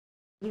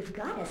You've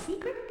got a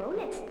secret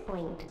bonus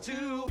point.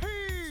 Two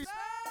Peace!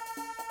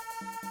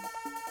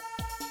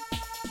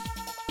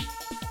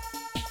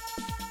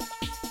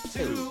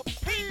 Two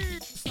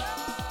Peace!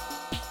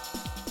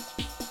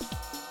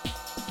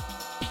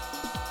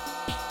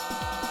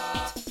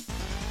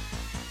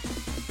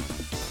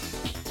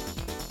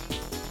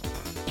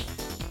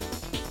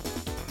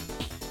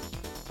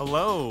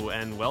 Hello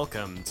and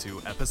welcome to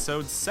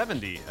episode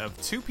 70 of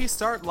 2P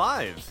Start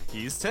Live.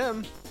 He's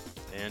Tim.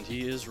 And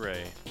he is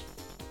Ray.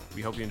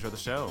 We hope you enjoy the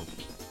show.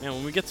 Man,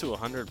 when we get to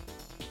 100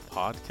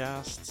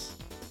 podcasts,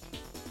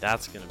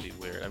 that's going to be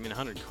weird. I mean,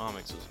 100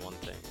 comics was one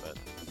thing, but...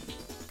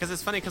 Because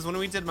it's funny, because when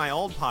we did my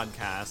old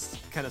podcast,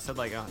 kind of said,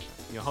 like,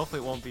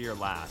 hopefully it won't be your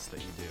last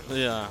that you do.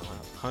 Yeah,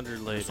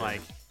 100 later. It's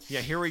like,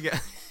 yeah, here we go.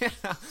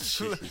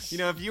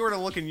 If you were to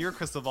look in your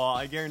crystal ball,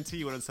 I guarantee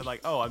you would have said, like,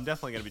 oh, I'm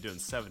definitely going to be doing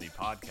 70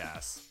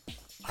 podcasts.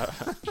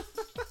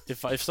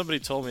 If somebody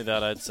told me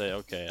that, I'd say,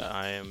 okay,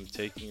 I am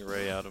taking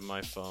Ray out of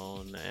my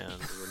phone and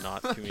we're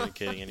not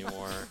communicating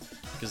anymore,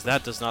 because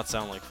that does not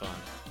sound like fun.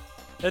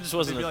 That just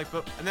wasn't. And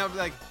they'll be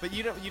like, but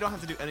you don't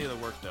have to do any of the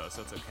work though,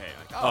 so it's okay.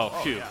 Like,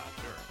 oh, phew. Yeah,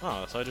 sure.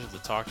 Oh, so I just have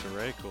to talk to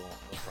Ray. Cool,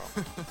 no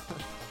problem.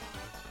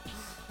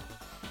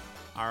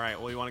 All right,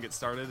 well, you want to get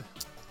started?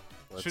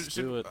 Let's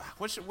do it.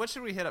 What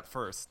should we hit up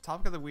first?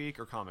 Topic of the week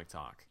or comic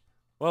talk?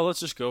 Well,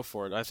 let's just go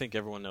for it. I think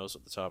everyone knows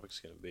what the topic's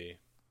going to be.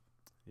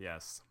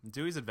 Yes,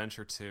 Dewey's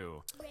Adventure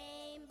 2.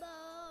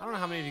 I don't know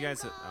how many of you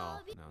guys... Oh,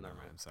 no, never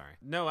mind, I'm sorry.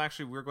 No,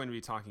 actually, we're going to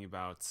be talking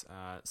about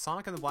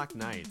Sonic and the Black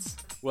Knight.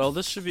 Well,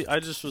 this should be... I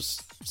just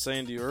was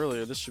saying to you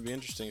earlier, this should be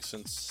interesting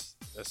since,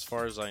 as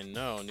far as I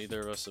know,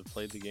 neither of us have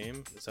played the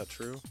game. Is that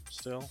true,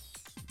 still?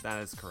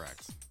 That is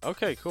correct.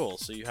 Okay, cool.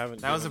 So you haven't...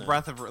 That was a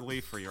breath of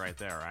relief for you right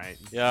there, right?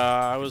 Yeah,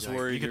 I was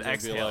worried you you could were going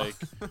to be exhale.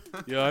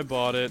 like, yeah, I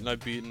bought it and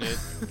I've beaten it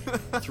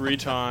 3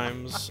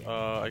 times.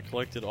 I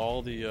collected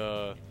all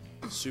the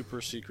super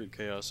secret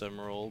Chaos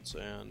Emeralds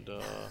and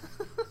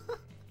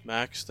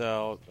maxed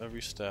out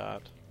every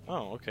stat.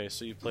 Oh, okay,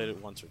 so you played it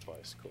once or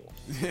twice. Cool.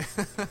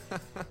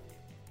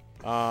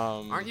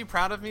 Aren't you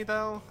proud of me,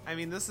 though? I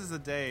mean, this is a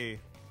day...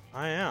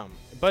 I am.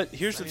 But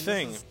here's the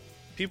thing.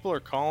 People are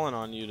calling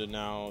on you to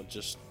now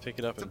just pick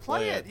it up and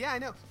play it. Yeah, I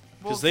know.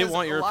 Because they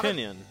want your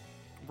opinion.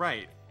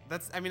 Right.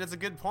 It's a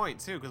good point,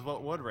 too, because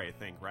what would Ray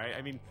think, right?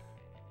 I mean...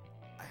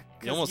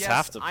 You almost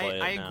have to play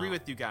it I now. agree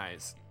with you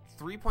guys.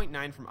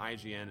 3.9 from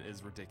IGN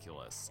is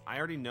ridiculous. I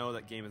already know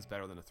that game is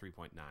better than a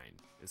 3.9.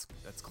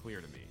 That's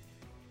clear to me.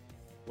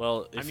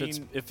 Well, if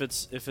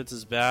it's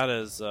as bad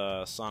as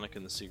Sonic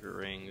and the Secret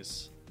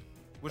Rings,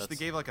 which they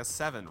gave like a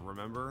 7,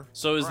 remember?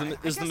 So is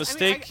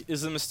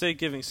the mistake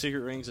giving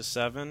Secret Rings a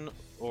 7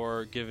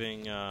 or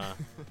giving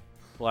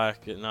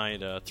Black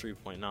Knight a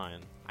 3.9?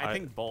 I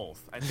think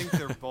both. I think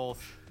they're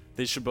both.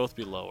 They should both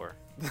be lower.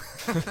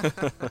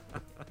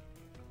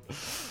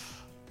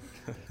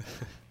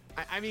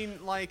 I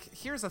mean, like,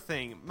 here's the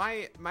thing.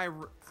 I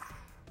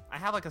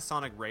have like a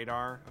Sonic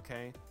radar,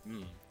 okay?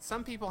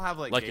 Some people have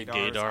like a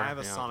gaydar. I have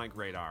a Sonic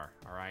radar,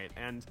 all right?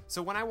 And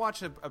so when I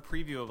watch a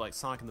preview of like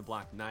Sonic and the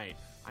Black Knight,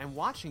 I'm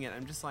watching it,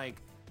 I'm just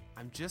like,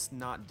 I'm just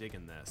not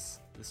digging this.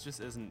 This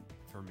just isn't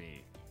for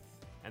me.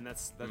 And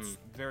that's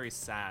very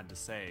sad to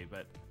say,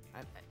 but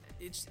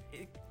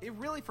it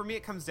really, for me,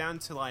 it comes down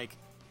to like,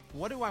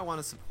 what do I want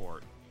to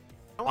support?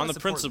 On the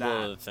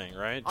principle of the thing,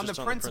 right? On the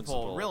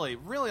principle,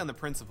 really on the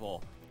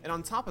principle. And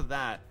on top of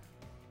that,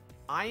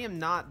 I am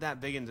not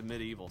that big into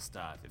medieval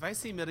stuff. If I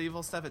see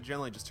medieval stuff, it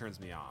generally just turns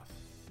me off.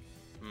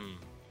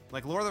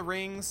 Like Lord of the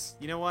Rings,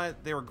 you know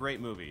what? They were great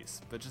movies,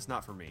 but just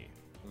not for me.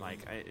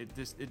 Like it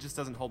just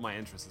doesn't hold my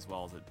interest as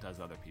well as it does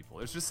other people.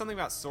 There's just something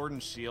about sword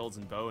and shields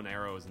and bow and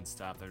arrows and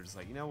stuff that are just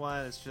like, you know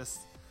what? It's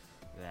just,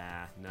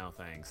 no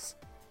thanks.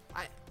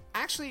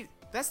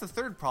 That's the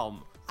third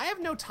problem. I have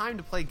no time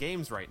to play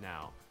games right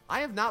now. I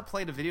have not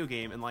played a video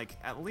game in like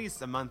at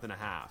least a month and a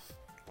half.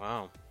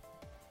 Wow.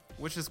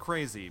 Which is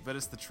crazy, but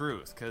it's the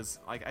truth, because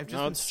like I've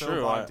just been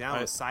so bogged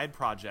down with side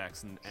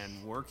projects and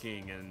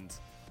working, and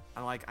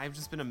I've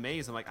just been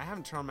amazed. I'm like, I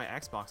haven't turned on my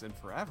Xbox in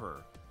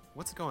forever.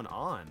 What's going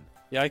on?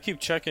 Yeah, I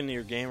keep checking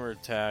your gamer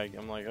tag.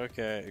 I'm like,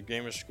 okay,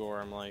 gamer score.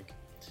 I'm like,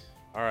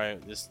 all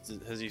right,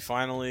 has he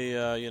finally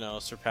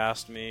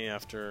surpassed me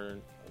after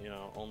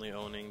only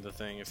owning the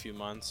thing a few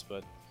months?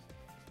 But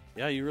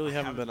yeah, you really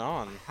haven't been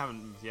on. I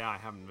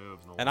haven't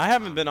moved. And I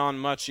haven't been on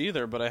much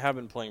either, but I have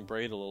been playing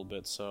Braid a little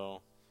bit,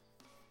 so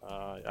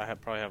I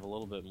probably have a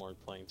little bit more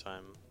playing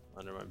time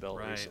under my belt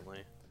recently.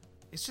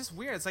 It's just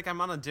weird. It's like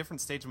I'm on a different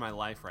stage of my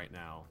life right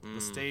now.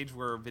 The stage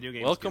where video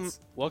games.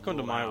 Welcome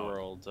to my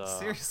world.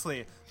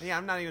 Seriously, yeah,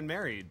 I'm not even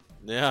married.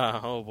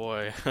 Yeah. Oh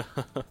boy.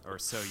 Or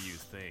so you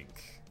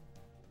think.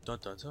 Dun,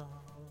 dun, dun.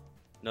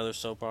 Another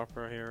soap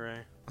opera here,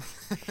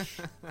 Ray.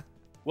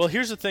 Well,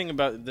 here's the thing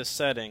about this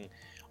setting.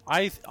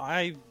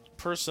 I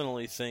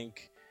personally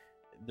think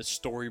the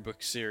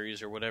storybook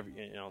series or whatever,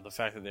 the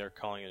fact that they're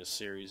calling it a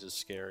series is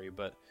scary,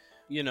 but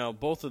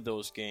both of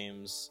those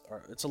games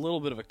it's a little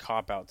bit of a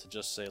cop-out to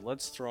just say,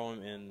 let's throw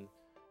them in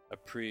a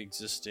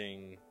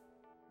pre-existing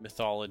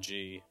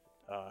mythology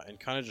and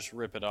kind of just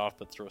rip it off,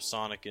 but throw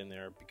Sonic in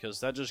there, because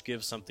that just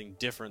gives something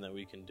different that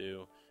we can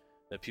do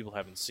that people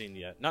haven't seen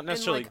yet. Not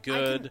necessarily like,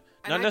 good,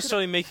 not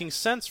necessarily making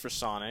sense for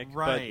Sonic,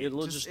 right. but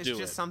it'll just it's do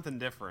just it. something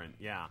different,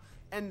 yeah.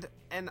 And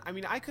I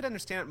mean, I could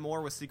understand it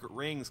more with Secret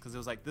Rings, because it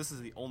was like, this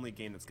is the only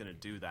game that's going to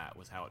do that,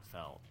 was how it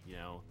felt, you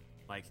know?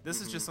 Like,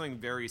 this is just something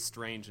very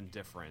strange and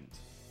different.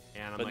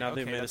 And I'm But like, now okay,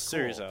 they've made a that's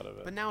series cool. out of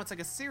it. But now it's like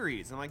a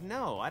series. I'm like,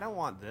 no, I don't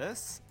want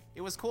this.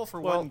 It was cool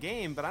for Well- one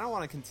game, but I don't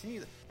want to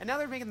continue. And now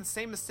they're making the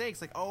same mistakes.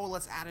 Like, oh,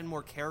 let's add in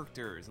more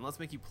characters, and let's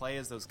make you play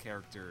as those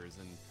characters.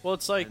 And Well,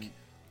 it's like, and-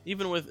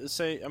 even with,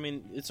 say, I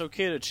mean, it's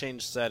okay to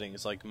change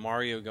settings, like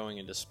Mario going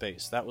into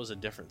space. That was a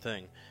different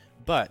thing.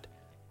 But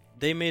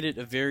they made it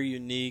a very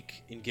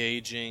unique,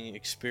 engaging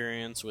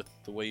experience with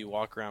the way you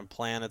walk around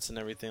planets and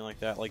everything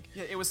like that. Like,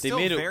 yeah, it was they still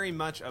made it- very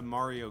much a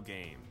Mario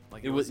game.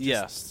 Like, It was, just,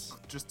 yes.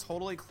 just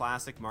totally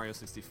classic Mario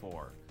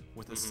 64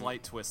 with a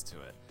slight twist to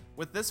it.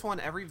 With this one,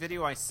 every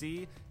video I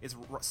see is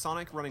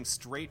Sonic running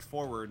straight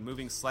forward,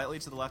 moving slightly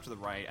to the left or the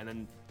right, and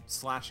then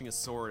slashing his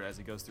sword as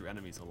he goes through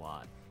enemies a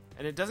lot.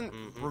 And it doesn't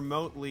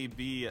remotely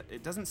be...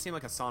 It doesn't seem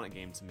like a Sonic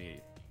game to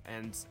me.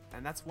 And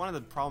that's one of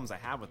the problems I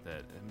have with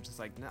it. I'm just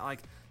like, no,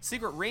 like,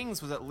 Secret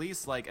Rings was at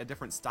least like a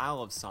different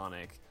style of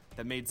Sonic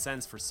that made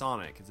sense for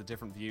Sonic. It's a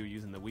different view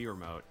using the Wii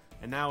remote.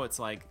 And now it's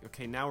like,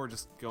 okay, now we're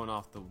just going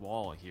off the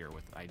wall here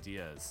with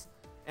ideas.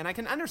 And I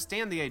can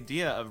understand the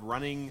idea of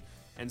running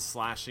and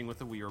slashing with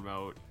the Wii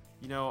remote.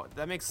 You know,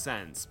 that makes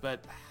sense,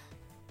 but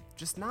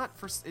just not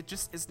for... It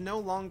just is no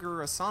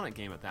longer a Sonic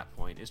game at that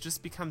point. It's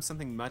just become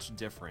something much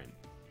different.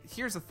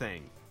 Here's the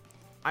thing.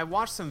 I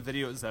watched some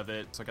videos of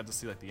it, so I got to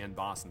see like the end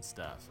boss and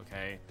stuff,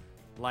 okay?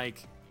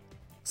 Like,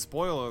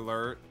 spoiler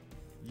alert,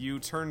 you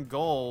turn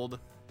gold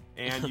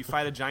and you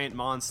fight a giant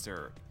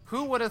monster.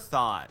 Who would have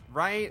thought,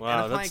 right?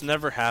 Wow, And that's like,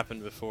 never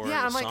happened before in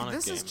yeah, a I'm like, Sonic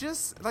this game. is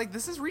just like,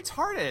 this is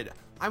retarded.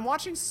 I'm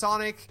watching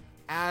Sonic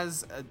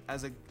as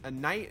a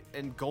knight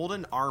in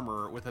golden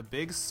armor with a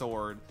big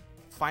sword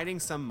fighting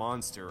some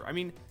monster. I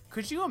mean,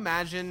 could you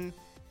imagine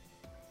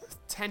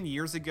 10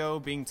 years ago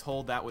being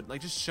told that would,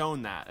 like, just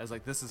shown that as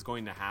like, this is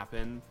going to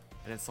happen,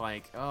 and it's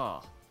like,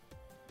 oh,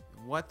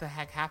 what the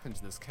heck happened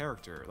to this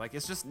character? Like,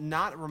 it's just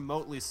not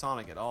remotely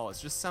Sonic at all.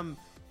 It's just some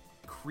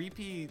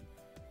creepy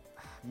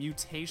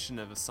mutation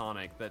of a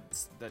Sonic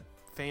that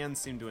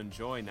fans seem to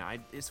enjoy now.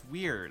 It's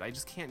weird. I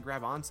just can't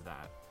grab onto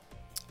that.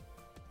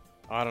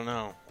 I don't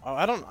know.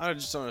 I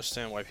just don't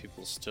understand why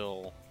people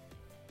still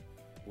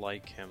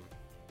like him.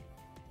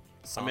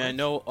 Sonic? I mean, I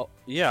know,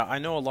 I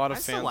know a lot of I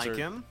fans still like are.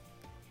 him.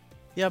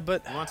 Yeah,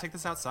 but You want to take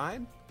this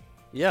outside?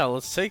 yeah,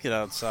 let's take it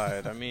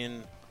outside. I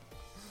mean,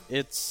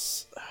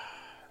 it's.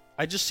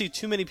 I just see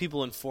too many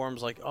people in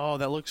forums like, "Oh,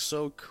 that looks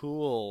so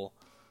cool!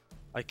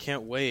 I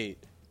can't wait."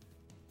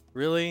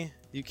 Really?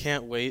 You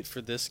can't wait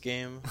for this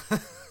game?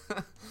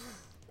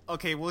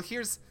 Okay, well,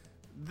 here's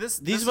this.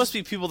 These must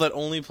be people that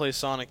only play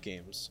Sonic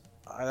games.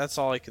 That's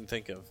all I can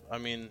think of. I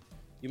mean,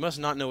 you must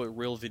not know what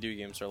real video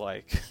games are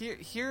like.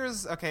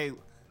 Here's okay.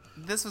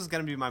 This was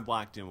gonna be my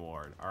Black Doom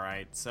award. All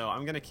right, so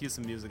I'm gonna cue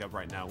some music up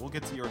right now. We'll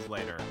get to yours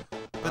later.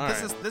 But All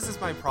this right. is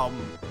my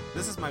problem.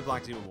 This is my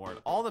Black Doom award.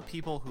 All the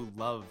people who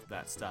love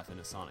that stuff in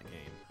a Sonic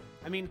game.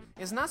 I mean,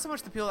 it's not so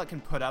much the people that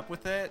can put up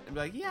with it and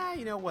be like, yeah,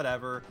 you know,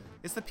 whatever.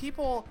 It's the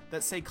people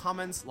that say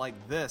comments like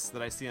this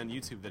that I see on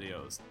YouTube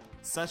videos,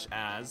 such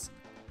as,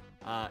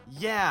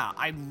 yeah,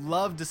 I'd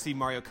love to see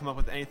Mario come up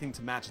with anything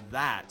to match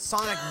that.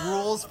 Sonic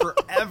rules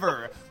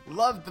forever.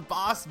 Love the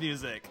boss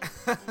music.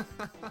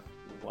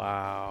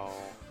 Wow.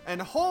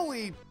 And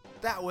holy,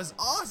 that was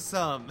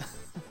awesome.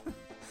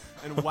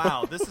 And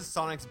wow, this is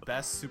Sonic's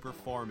best super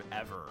form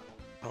ever.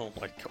 Oh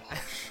my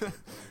gosh.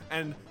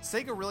 And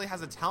Sega really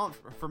has a talent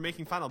for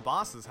making final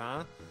bosses,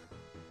 huh?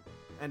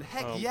 And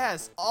heck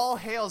yes, all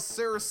hail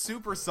Sir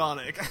Super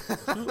Sonic.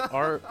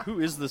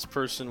 Who is this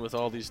person with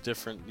all these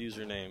different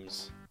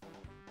usernames?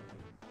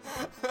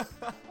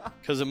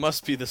 Because it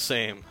must be the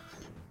same.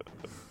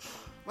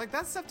 Like,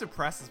 that stuff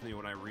depresses me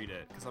when I read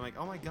it, because I'm like,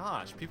 oh my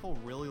gosh, people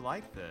really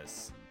like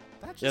this.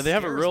 That just Yeah, they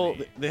have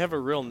scares a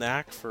real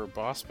knack for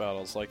boss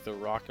battles, like the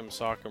Rock'em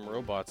Sock'em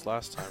robots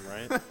last time,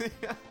 right?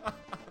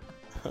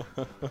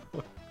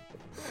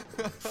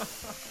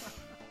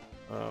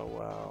 Oh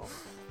wow.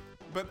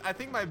 But I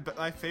think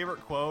my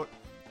favorite quote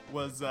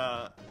was,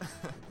 I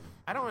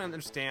don't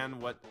understand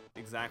what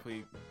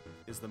exactly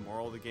is the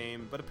moral of the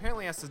game, but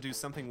apparently it has to do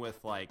something with,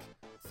 like,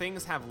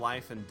 things have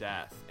life and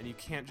death, and you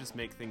can't just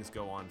make things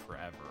go on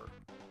forever,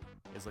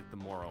 is, like, the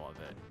moral of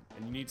it.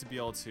 And you need to be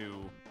able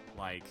to,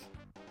 like,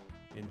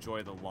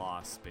 enjoy the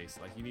loss,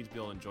 basically. Like, you need to be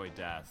able to enjoy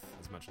death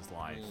as much as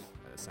life,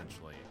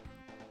 essentially.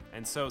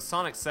 And so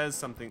Sonic says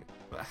something,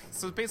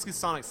 so basically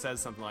Sonic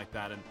says something like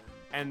that,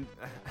 and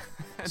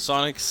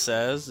Sonic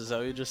says, is that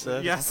what you just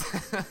said? yes.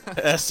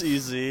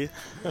 S-E-Z.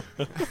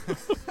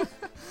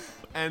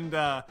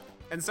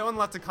 And someone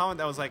left a comment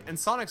that was like, and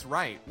Sonic's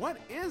right. What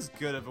is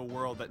good of a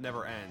world that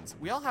never ends?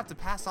 We all have to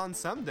pass on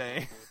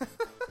someday.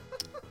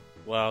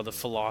 Wow, the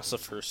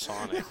philosopher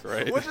Sonic,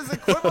 right? Which is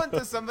equivalent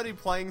to somebody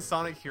playing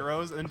Sonic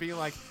Heroes and being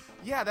like,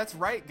 yeah, that's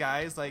right,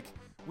 guys. Like,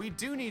 we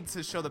do need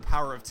to show the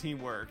power of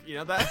teamwork. You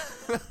know that.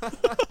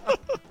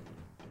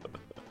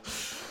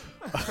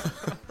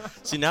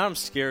 See, now I'm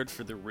scared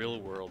for the real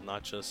world,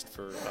 not just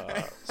for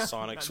Sonic's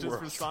Not just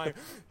world. for Sonic.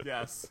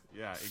 Yes.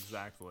 Yeah.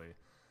 Exactly.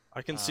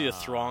 I can see a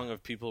throng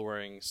of people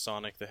wearing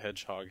Sonic the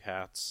Hedgehog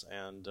hats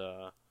and,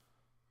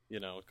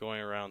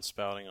 going around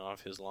spouting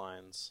off his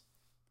lines.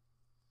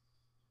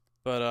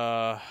 But,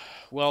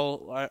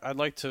 I'd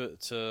like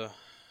to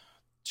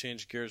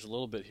change gears a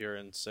little bit here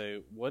and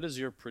say, what is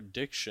your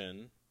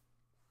prediction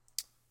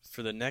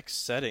for the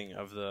next setting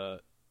of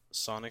the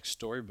Sonic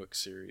Storybook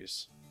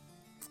series?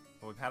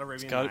 Well, we've had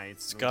Arabian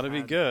Nights. It's got to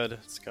be good.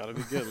 It's got to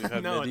be good. We've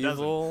had No, it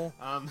Medieval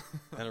doesn't.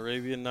 and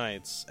Arabian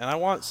Nights, and I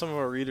want some of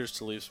our readers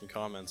to leave some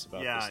comments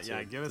about Yeah. this too.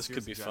 Yeah. Give us this your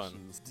could be fun.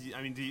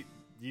 suggestions. Do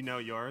you know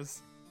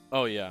yours?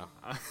 Oh yeah,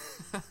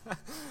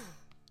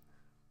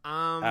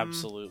 Um,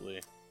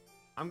 absolutely.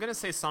 I'm gonna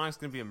say Sonic's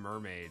gonna be a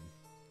mermaid.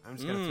 I'm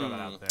just gonna throw that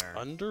out there.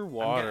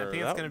 Underwater. I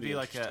think that it's gonna would be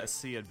like a interesting.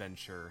 sea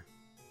adventure.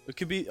 It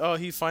could be. Oh,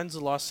 he finds the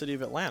lost city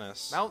of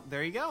Atlantis. Oh,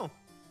 there you go.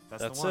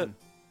 That's That's the one. it.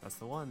 That's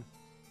the one.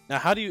 Now,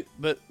 how do you?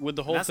 But would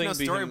the whole That's thing no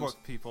be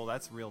storybook, people.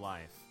 That's real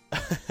life.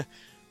 him?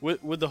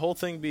 Would the whole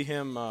thing be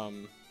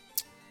him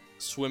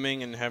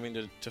swimming and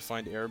having to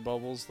find air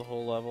bubbles the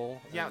whole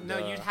level? Yeah, and, no,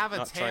 you'd have a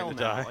not tail trying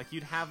to now. die? Like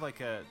you'd have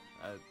like a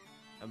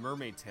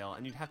mermaid tail,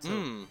 and you'd have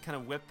to kind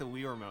of whip the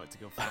Wii remote to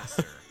go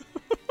faster.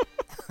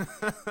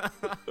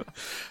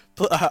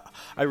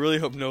 I really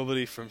hope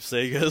nobody from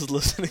Sega is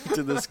listening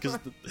to this because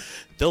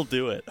they'll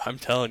do it. I'm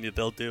telling you,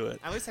 they'll do it.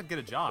 At least I'd get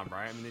a job,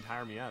 right? I mean, they'd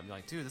hire me up and be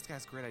like, dude, this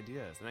guy's great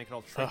ideas. And I could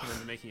all trick him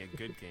into making a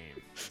good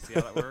game. See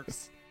how that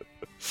works?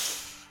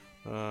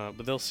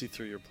 But they'll see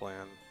through your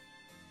plan.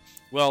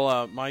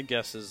 Well, my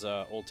guess is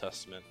Old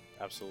Testament.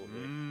 Absolutely.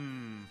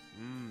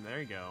 There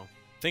you go.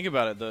 Think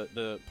about it.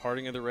 The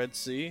parting of the Red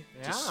Sea.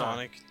 Just Yeah.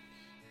 Sonic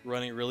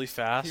running really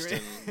fast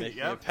and making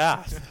a Yep.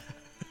 path.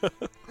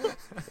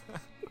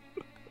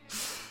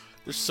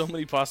 There's so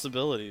many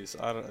possibilities.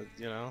 I don't,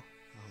 Oh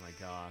my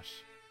gosh.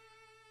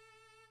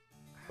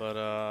 But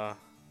I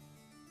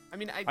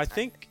mean, I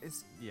think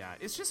it's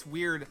just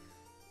weird.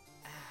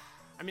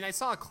 I mean, I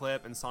saw a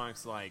clip and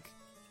Sonic's like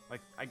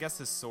I guess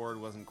his sword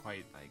wasn't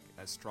quite like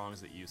as strong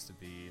as it used to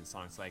be, and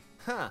Sonic's like,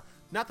 huh,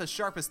 not the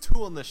sharpest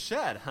tool in the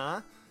shed,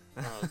 huh?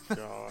 oh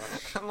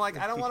gosh. I'm like,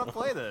 I don't want to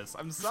play this.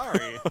 I'm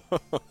sorry.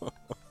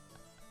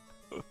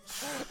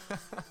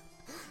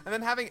 And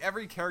then having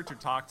every character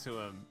talk to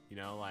him,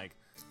 like,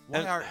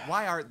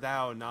 why art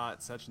thou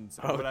not such and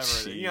such, Oh, whatever.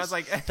 jeez. It's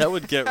like That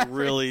would get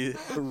really,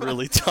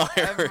 really tiring.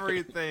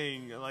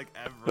 everything, like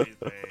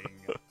everything.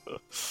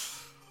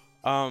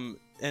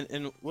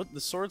 And what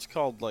the sword's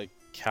called, like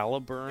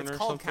Caliburn It's or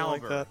called something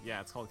like Caliber. that?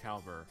 Yeah, it's called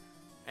Caliber.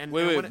 And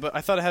Wait, but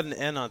I thought it had an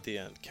N at the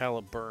end.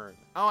 Caliburn.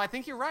 Oh, I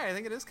think you're right. I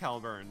think it is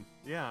Caliburn.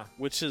 Yeah.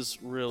 Which is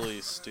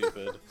really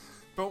stupid.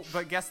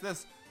 But guess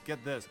this.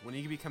 Get this. When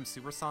he becomes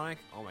Supersonic,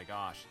 oh my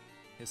gosh,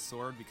 his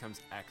sword becomes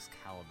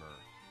Excalibur.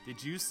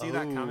 Did you see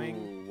that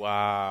coming?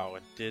 Wow, I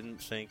didn't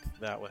think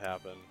that would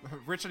happen.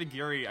 Richard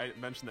Aguirre, I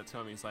mentioned that to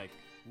him. He's like,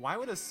 why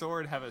would a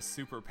sword have a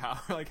superpower,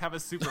 like have a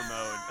super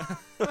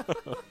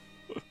mode?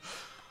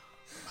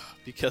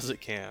 Because it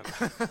can.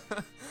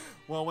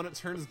 Well, when it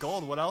turns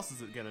gold, what else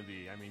is it gonna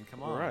be? I mean,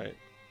 come on. Right.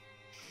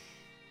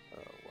 Oh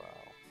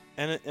wow.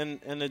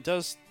 And it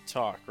does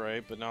talk,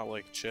 right? But not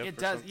like Chip. It or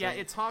does. something? Yeah,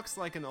 it talks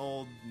like an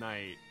old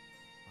knight.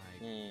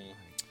 Like,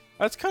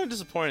 That's kind of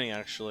disappointing,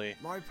 actually.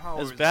 my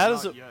power. As bad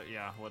as it,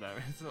 yeah,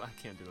 whatever. I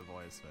can't do the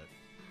voice, but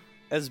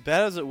as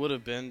bad as it would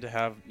have been to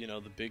have,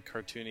 the big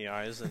cartoony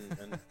eyes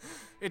and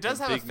it does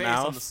and have a big face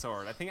on mouth. the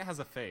sword. I think it has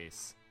a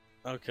face.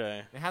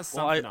 Okay. It has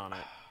Well, something on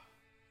it.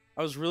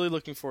 I was really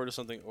looking forward to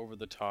something over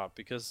the top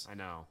because I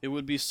know. it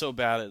would be so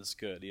bad it's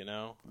good,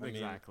 I mean,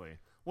 Exactly.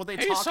 Well, they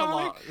Hey, talk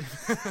Sonic!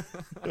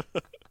 a lot.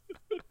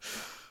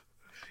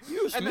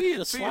 use And me then-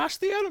 to so slash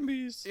the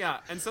enemies. Yeah,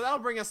 and so that'll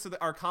bring us to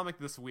our comic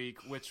this week,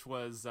 which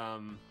was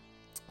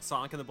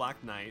Sonic and the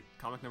Black Knight,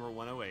 comic number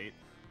 108.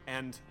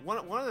 And one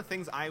of the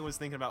things I was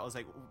thinking about was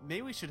like,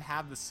 maybe we should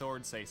have the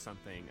sword say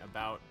something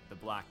about the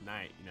Black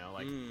Knight,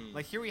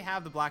 like here we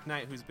have the Black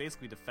Knight who's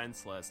basically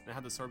defenseless, and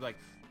have the sword be like,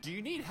 do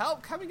you need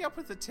help coming up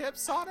with the tip,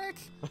 Sonic?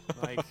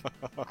 Like,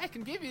 I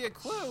can give you a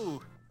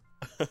clue.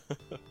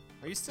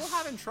 Are you still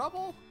having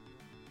trouble?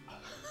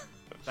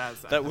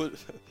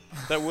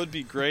 That would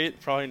be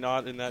great. Probably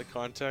not in that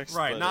context.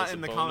 Right, but not as a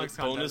in the bonus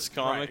comics context.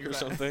 comic Right, or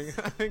exactly.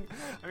 something.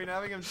 I mean,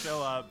 having him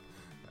show up,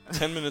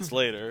 10 minutes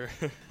later.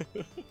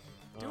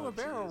 do a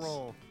barrel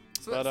roll.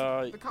 So But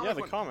the comic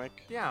the went- comic.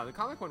 Yeah, the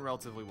comic went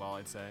relatively well,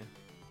 I'd say.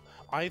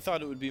 I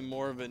thought it would be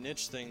more of a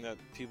niche thing that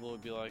people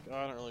would be like, oh,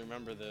 I don't really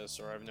remember this,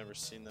 or I've never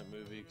seen that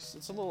movie. 'Cause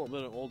it's a little bit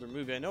of an older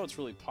movie. I know it's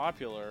really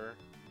popular,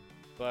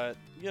 but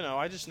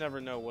I just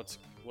never know what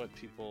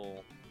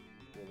people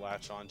will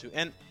latch onto.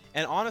 And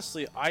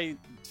honestly, I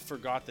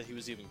forgot that he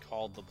was even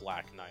called the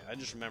Black Knight. I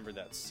just remember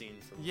that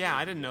scene from. Yeah,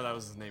 I didn't know that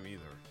was his name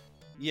either.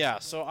 Yeah,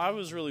 so I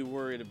was really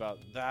worried about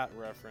that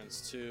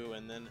reference too.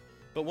 And then,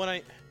 but when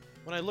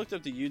I looked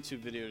up the YouTube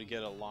video to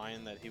get a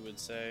line that he would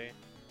say,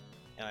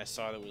 and I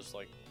saw that it was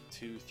like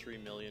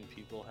 2-3 million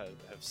people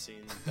have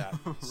seen that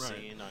Right.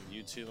 scene on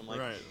YouTube. I'm like,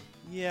 Right.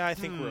 yeah, I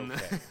think we're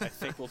okay. I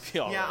think we'll be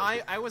alright.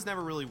 Yeah, I was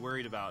never really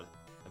worried about it.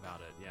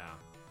 Yeah.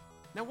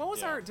 Now, what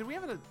was Yeah. did we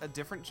have a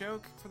different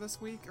joke for this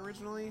week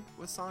originally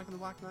with Sonic and the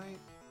Black Knight?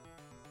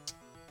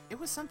 It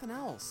was something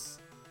else.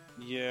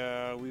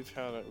 Yeah, we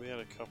had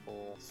a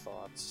couple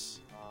thoughts.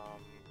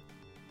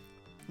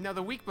 Now,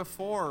 the week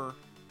before,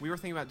 we were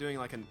thinking about doing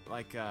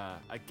like a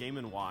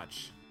Game &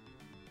 Watch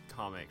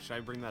comic. Should I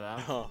bring that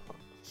up?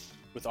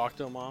 With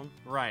Octomom?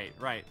 Right.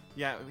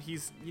 Yeah,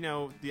 he's,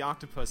 the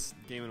octopus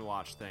Game &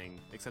 Watch thing,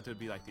 except it would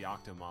be like the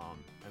Octomom,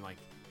 and like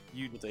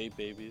you'd With 8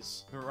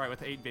 babies. right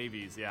with 8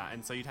 babies, yeah,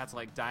 and so you'd have to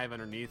like dive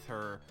underneath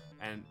her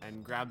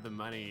and grab the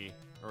money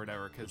or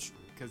whatever, because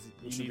which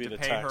you would need be to the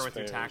pay her with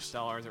your tax taxpayers.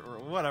 dollars or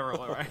whatever.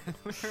 Right?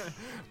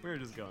 we were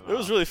just going. It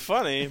was really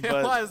funny, It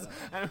but was.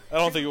 I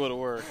don't think it would have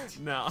worked.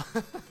 No.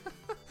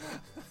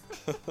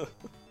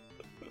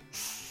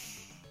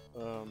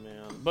 Oh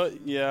man,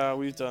 but yeah,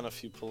 we've done a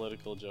few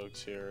political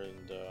jokes here,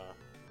 and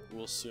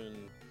we'll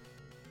soon.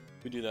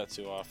 We do that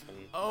too often.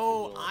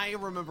 Oh, We'll- I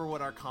remember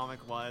what our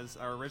comic was.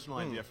 Our original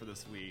idea for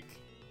this week.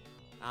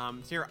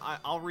 Here,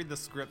 I'll read the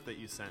script that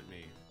you sent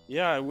me.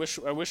 Yeah, I wish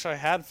I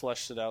had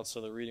fleshed it out so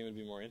the reading would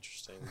be more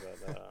interesting,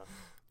 but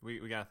We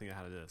gotta think of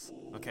how to do this.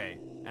 Okay,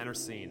 enter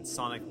scene.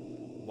 Sonic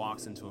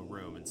walks into a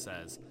room and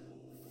says,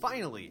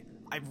 "Finally,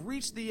 I've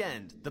reached the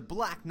end. The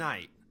Black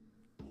Knight."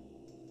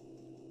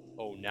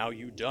 oh, now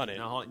you done it.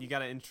 Now, hold on, you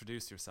gotta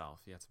introduce yourself.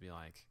 You have to be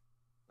like,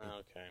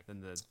 Okay. then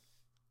the.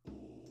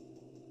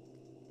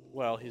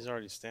 Well, he's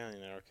already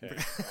standing there.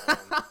 Okay.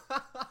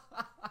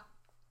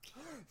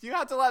 You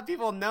have to let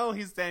people know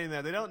he's standing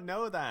there. They don't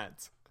know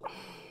that.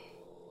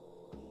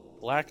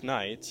 Black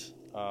Knight,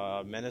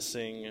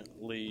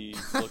 menacingly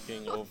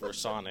looking over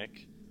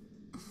Sonic.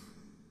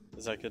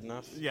 Is that good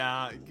enough?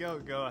 Yeah, go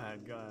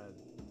ahead.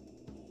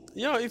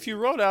 You know, if you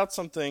wrote out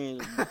something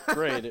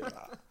great,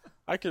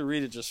 I could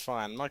read it just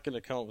fine. I'm not going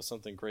to come up with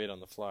something great on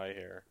the fly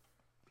here.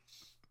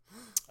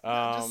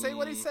 Just say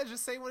what he said.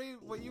 Just say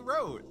what you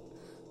wrote.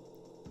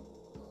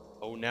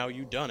 Oh, now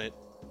you done it.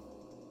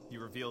 He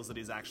reveals that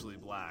he's actually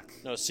black.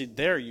 No, see,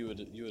 there you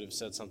would have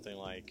said something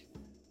like,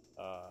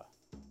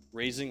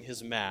 raising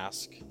his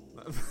mask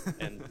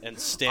and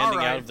standing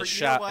All right, out of the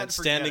you know what? and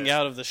standing Forget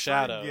out it. of the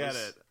shadows.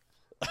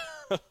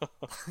 Forget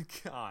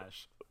it.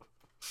 Gosh.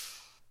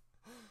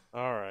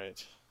 All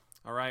right.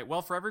 All right.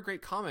 Well, for every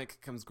great comic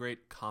comes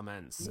great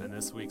comments, and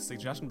this week's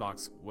suggestion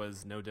box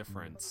was no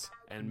different,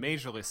 and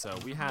majorly so.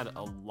 We had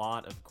a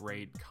lot of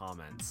great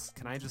comments.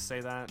 Can I just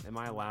say that? Am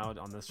I allowed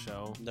on this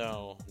show?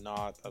 No,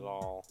 not at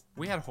all.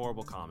 We had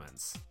horrible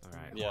comments. All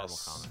right, Yes. horrible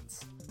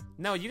comments.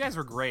 No, you guys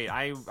were great.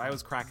 I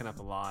was cracking up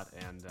a lot,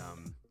 and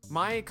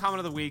my comment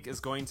of the week is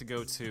going to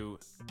go to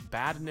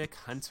Bad Nick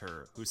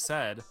Hunter, who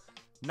said,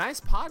 "Nice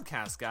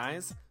podcast,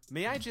 guys.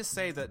 May I just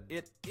say that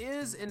it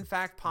is, in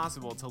fact,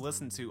 possible to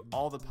listen to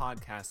all the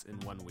podcasts in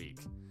 1 week.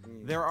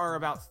 There are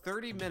about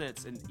 30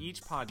 minutes in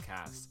each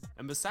podcast,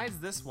 and besides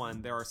this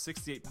one, there are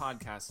 68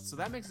 podcasts, so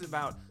that makes it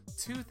about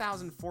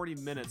 2,040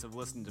 minutes of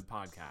listening to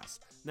podcasts.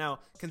 Now,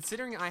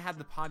 considering I had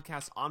the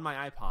podcast on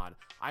my iPod,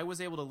 I was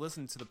able to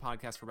listen to the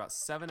podcast for about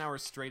 7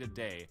 hours straight a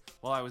day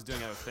while I was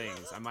doing other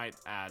things. I might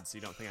add, so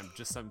you don't think I'm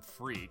just some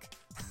freak.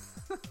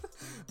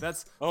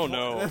 That's Oh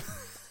no.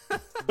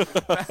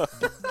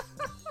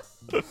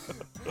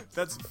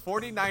 That's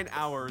 49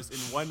 hours in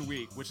 1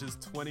 week, which is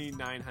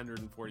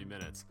 2,940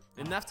 minutes.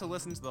 Enough to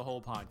listen to the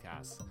whole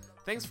podcast.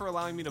 Thanks for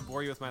allowing me to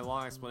bore you with my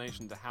long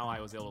explanation to how I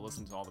was able to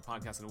listen to all the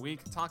podcasts in a week.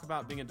 Talk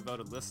about being a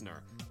devoted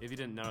listener. If you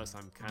didn't notice,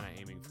 I'm kind of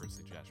aiming for a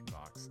suggestion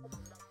box.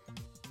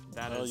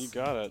 That Well, is you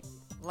got it.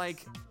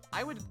 like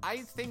I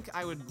think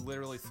I would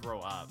literally throw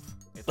up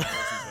if I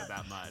listened to it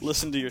that much.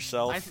 Listen to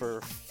yourself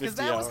for 50 Because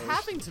that hours. was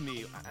happening to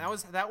me.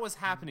 That was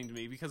happening to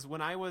me because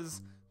when I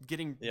was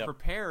getting Yep.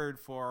 prepared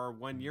for our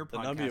 1 year The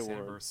Nubby podcast Awards.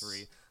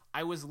 anniversary,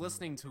 I was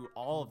listening to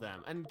all of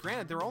them. And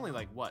granted, there were only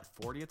like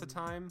 40 at the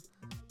time,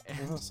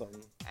 Awesome.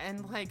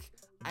 and like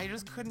I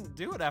just couldn't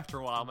do it after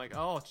a while. I'm like,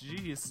 oh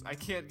geez, I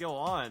can't go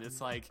on.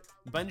 It's like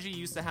Bungie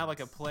used to have like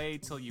a play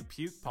till you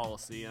puke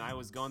policy, and I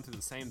was going through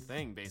the same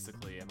thing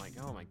basically. I'm like,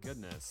 oh my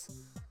goodness.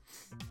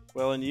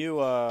 Well, and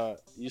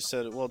you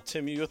said, well,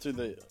 Tim, you go through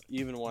the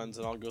even ones,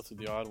 and I'll go through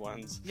the odd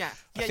ones. Yeah,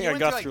 I you think I went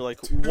got through like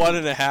two.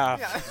 1.5.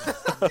 Yeah,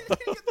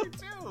 you get through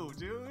two,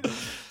 dude.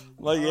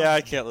 Like, yeah,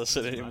 I can't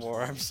listen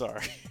anymore. I'm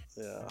sorry.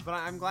 Yeah. But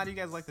I'm glad you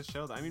guys like the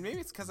show, though. I mean, maybe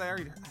it's because I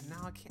already. No,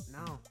 I can't.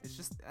 No, it's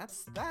just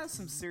that is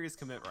some serious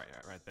commit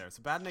right there.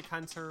 So, Bad Nick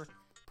Hunter,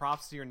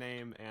 props to your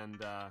name,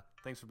 and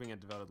thanks for being a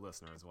devoted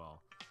listener as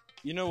well.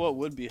 You know what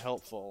would be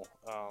helpful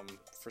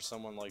for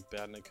someone like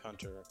Bad Nick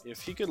Hunter?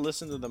 If he could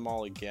listen to them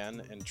all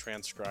again and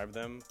transcribe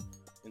them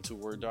into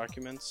Word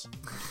documents.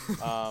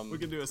 We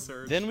can do a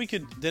search. Then we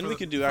could do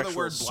for the actual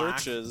word black,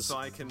 searches. so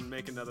I can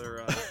make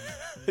another.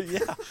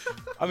 Yeah,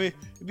 I mean,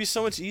 it'd be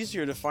so much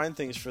easier to find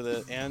things for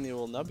the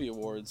annual Nubby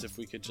Awards if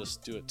we could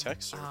just do a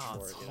text search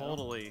for it.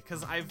 Totally.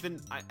 Because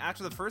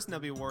after the first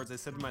Nubby Awards, I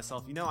said to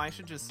myself, I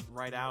should just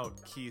write out,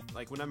 Keith,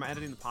 like when I'm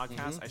editing the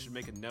podcast, I should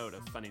make a note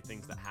of funny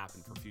things that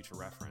happen for future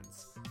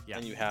reference. Yeah,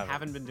 and you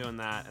haven't been doing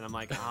that, and I'm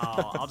like,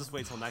 oh, I'll just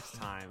wait till next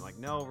time. Like,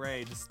 no,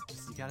 Ray, just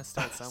you gotta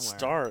start somewhere.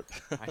 Start.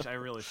 Actually, I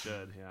really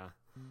should. Yeah.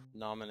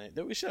 Nominate.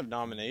 We should have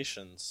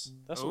nominations.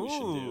 That's what we should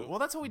do. Well,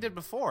 that's what we did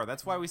before.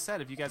 That's why we said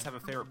if you guys have a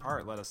favorite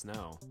part, let us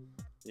know.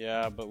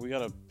 Yeah, but we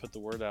gotta put the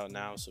word out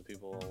now so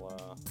people.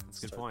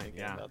 That's a good point.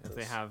 Yeah, if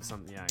they have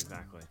some. Yeah,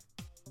 exactly.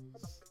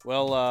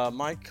 Well,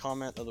 my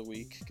comment of the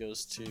week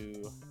goes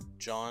to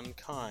John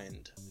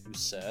Kind, who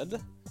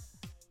said,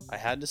 "I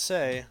had to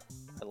say,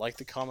 I like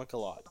the comic a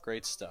lot.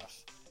 Great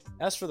stuff.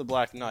 As for the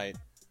Black Knight,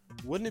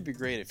 wouldn't it be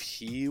great if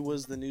he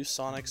was the new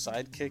Sonic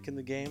sidekick in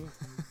the game?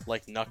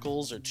 Like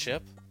Knuckles or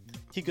Chip?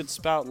 He could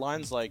spout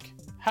lines like,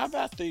 'Have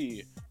at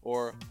thee!'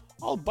 or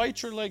 'I'll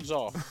bite your legs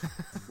off'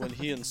 when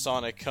he and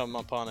Sonic come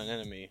upon an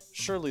enemy.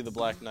 Surely the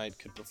Black Knight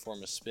could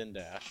perform a spin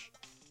dash."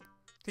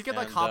 He could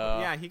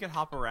hop. He could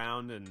hop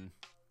around and.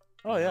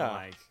 Oh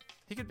yeah.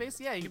 He could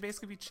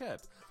basically be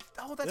Chip.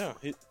 Oh,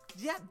 that's.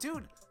 Yeah.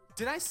 Dude.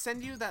 Did I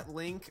send you that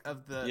link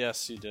of the?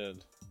 Yes, you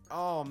did.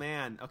 Oh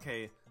man.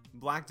 Okay.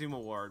 Black Doom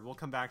Award. We'll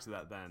come back to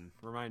that then.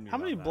 Remind me. How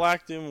many that.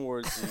 Black Doom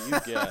Awards do you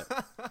get?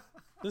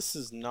 This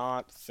is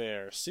not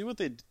fair. See what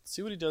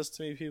he does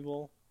to me,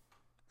 people.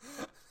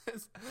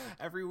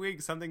 Every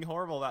week something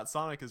horrible about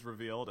Sonic is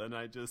revealed, and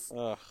I just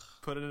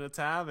put it in a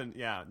tab. And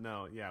we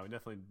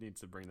definitely need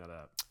to bring that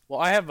up. Well,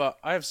 I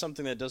have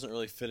something that doesn't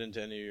really fit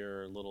into any of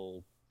your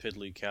little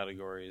piddly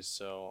categories,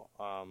 so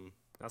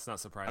that's not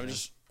surprising.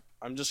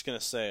 I'm just gonna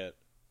say it.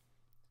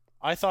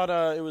 I thought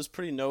it was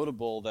pretty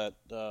notable that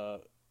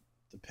the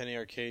Penny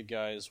Arcade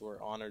guys were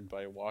honored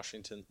by the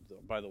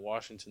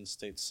Washington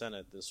State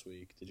Senate this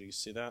week. Did you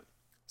see that?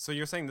 So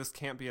you're saying this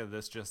can't be a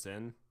This Just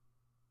In?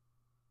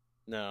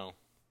 No.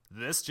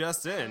 This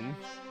Just In?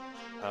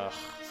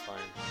 Fine.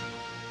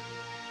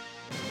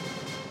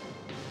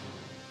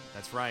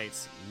 That's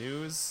right.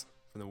 News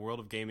from the world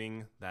of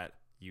gaming that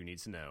you need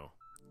to know.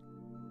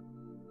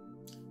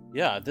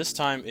 Yeah, this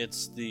time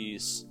it's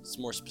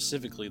more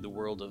specifically the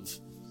world of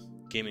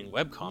gaming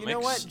webcomics. You know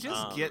what?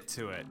 Just get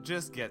to it.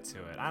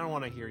 I don't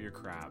want to hear your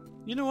crap.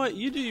 You know what?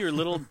 You do your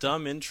little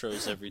dumb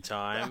intros every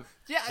time.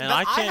 Yeah, and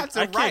I have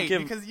to write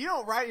because you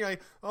don't write. You're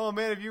like, oh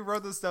man, if you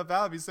wrote this stuff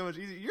out, it'd be so much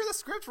easier. You're the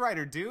script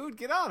writer, dude.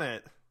 Get on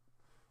it.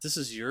 This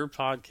is your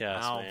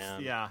podcast,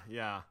 man.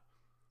 Yeah.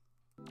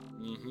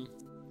 Mm-hmm.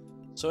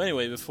 So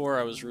anyway, before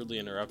I was rudely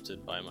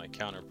interrupted by my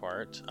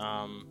counterpart,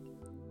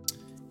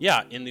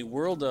 in the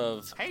world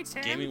of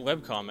gaming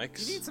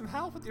webcomics, you need some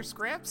help with your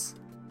scripts?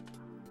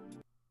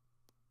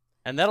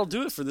 And that'll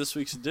do it for this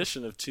week's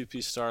edition of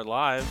 2P Star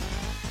Live.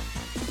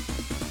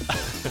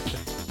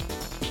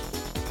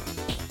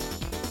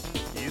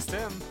 He's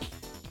Tim.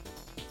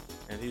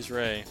 And he's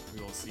Ray.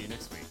 We will see you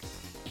next week.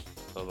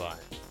 Bye-bye.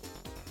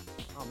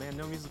 Oh man,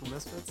 no musical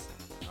misfits?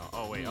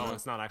 Oh wait,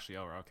 it's not actually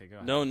over. Okay, go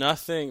ahead. No,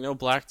 nothing. No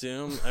Black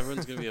Doom.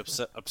 Everyone's going to be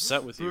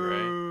upset with you,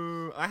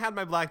 Ray. I had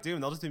my Black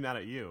Doom. They'll just be mad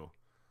at you.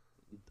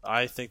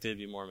 I think they'd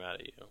be more mad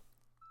at you.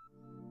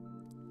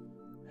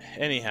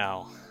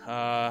 Anyhow,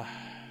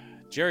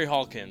 Jerry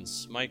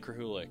Hawkins, Mike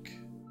Krahulik.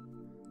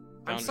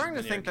 I'm starting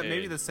to think that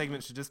maybe this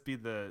segment should just be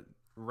the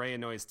Ray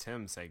Annoys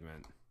Tim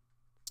segment.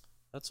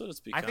 That's what it's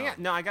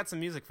become. I got some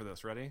music for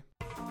this. Ready?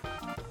 Yeah.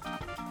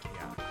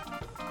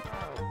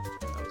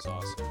 That was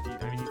awesome.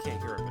 I mean, you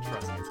can't hear it, but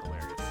trust me, it's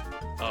hilarious.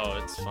 Oh,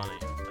 it's funny.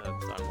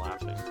 I'm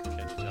laughing.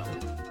 Can't you tell?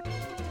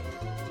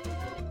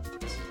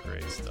 This is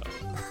great stuff.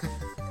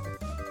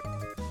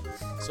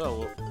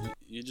 So,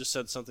 you just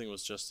said something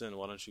was just in.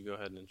 Why don't you go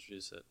ahead and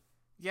introduce it?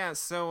 Yeah,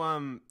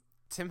 so,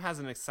 Tim has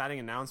an exciting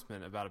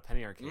announcement about a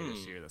Penny Arcade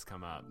issue that's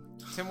come up.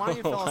 Tim, why don't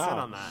you fill us in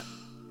on that?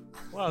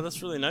 Wow,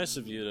 that's really nice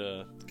of you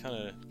to kind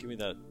of give me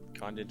that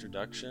kind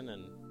introduction,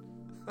 and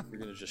you're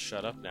going to just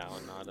shut up now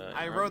and not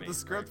I wrote the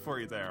script for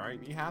you there.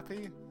 Aren't you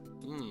happy?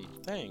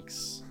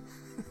 Thanks.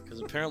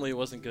 Because apparently it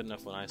wasn't good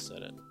enough when I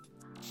said it.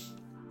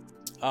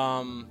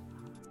 Are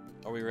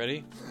we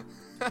ready?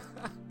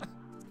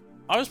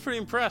 I was pretty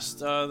impressed.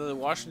 The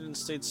Washington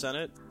State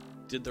Senate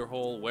did their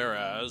whole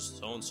whereas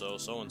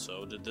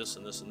so-and-so did this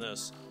and this and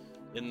this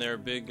in their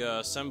big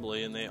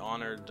assembly, and they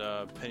honored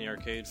Penny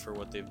Arcade for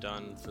what they've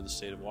done for the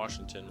state of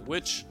Washington,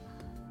 which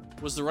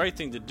was the right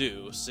thing to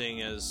do,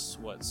 seeing as,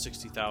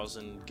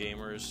 60,000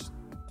 gamers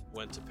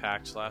went to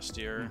PAX last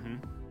year.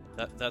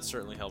 Mm-hmm. That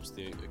certainly helps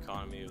the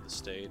economy of the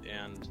state,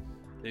 and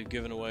they've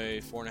given away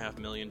 $4.5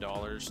 million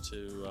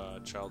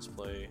to Child's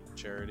Play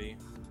charity.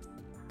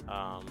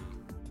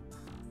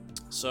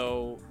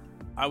 So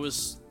I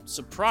was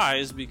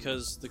surprised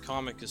because the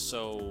comic is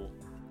so...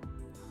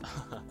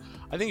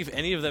 I think if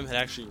any of them had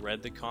actually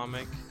read the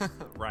comic,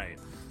 right,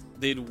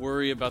 they'd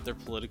worry about their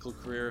political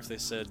career if they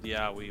said,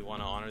 yeah, we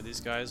want to honor these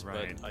guys,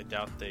 right. But I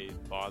doubt they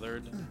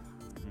bothered.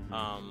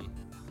 Mm-hmm.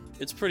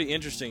 It's pretty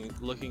interesting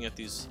looking at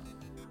these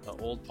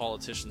old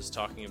politicians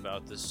talking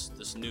about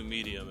this new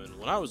medium. And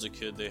when I was a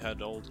kid, they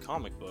had old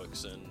comic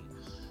books, and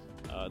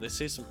they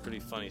say some pretty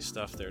funny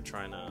stuff there,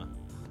 trying to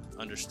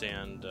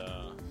understand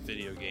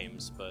video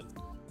games. But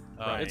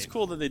it's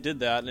cool that they did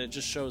that, and it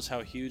just shows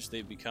how huge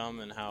they've become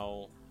and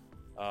how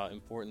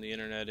important the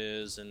internet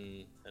is,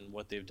 and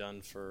what they've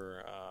done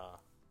for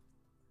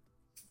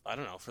I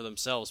don't know, for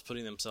themselves,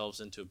 putting themselves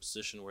into a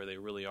position where they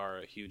really are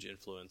a huge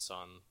influence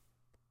on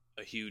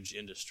a huge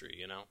industry,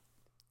 you know?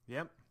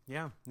 Yep.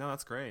 Yeah. No,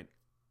 that's great.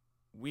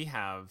 We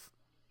have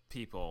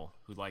people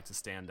who like to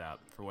stand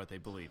up for what they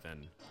believe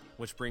in,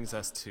 which brings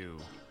us to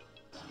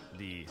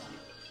the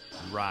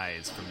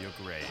Rise from Your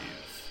Grave.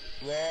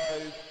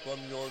 Rise from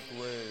your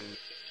grave.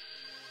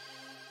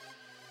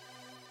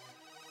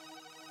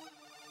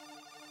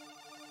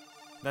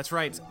 That's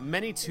right,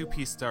 many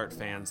Two-Piece Start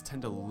fans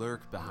tend to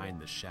lurk behind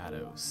the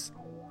shadows,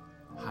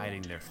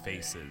 hiding their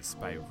faces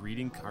by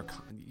reading our...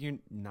 You're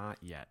not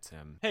yet,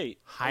 Tim. Hey!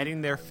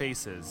 Hiding their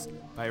faces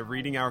by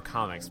reading our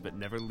comics, but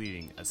never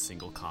leaving a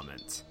single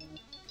comment.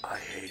 I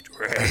hate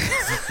Ray.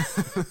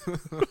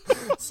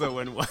 So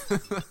when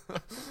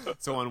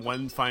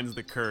one finds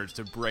the courage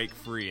to break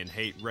free and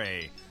hate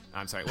Ray...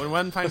 I'm sorry, when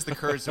one finds the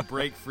courage to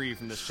break free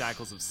from the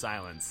shackles of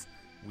silence,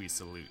 we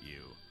salute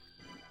you.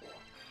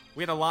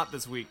 We had a lot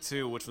this week,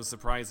 too, which was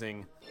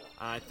surprising.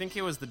 I think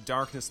it was the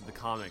darkness of the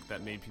comic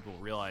that made people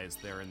realize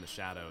they're in the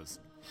shadows.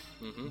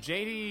 Mm-hmm.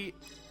 JD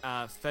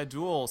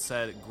Fedul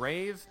said,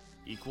 grave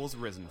equals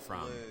risen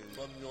from.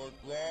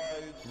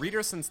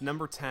 Reader since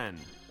number 10.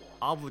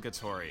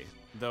 Obligatory,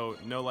 though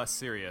no less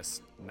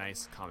serious.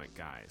 Nice comic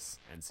guys.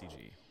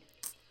 NCG.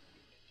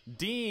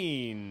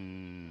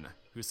 Dean,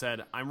 who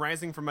said, I'm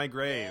rising from my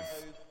grave.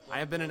 I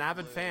have been an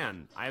avid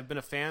fan. I have been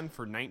a fan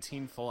for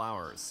 19 full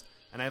hours.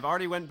 And I've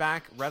already went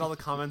back, read all the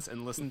comments,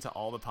 and listened to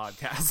all the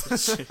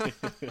podcasts.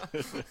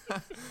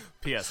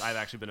 P.S. I've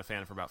actually been a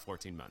fan for about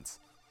 14 months.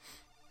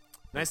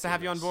 Nice to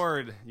have you on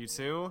board, you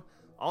two.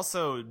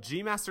 Also,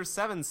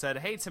 Gmaster7 said,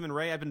 hey, Tim and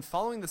Ray, I've been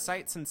following the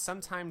site since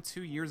sometime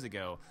 2 years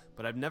ago,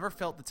 but I've never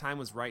felt the time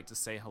was right to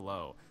say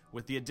hello.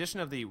 With the addition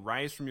of the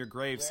Rise from Your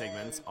Grave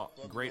segments,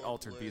 great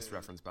Altered Beast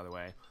reference, by the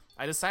way,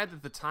 I decided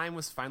that the time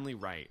was finally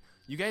right.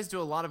 You guys do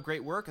a lot of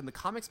great work, and the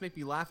comics make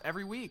me laugh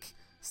every week.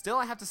 Still,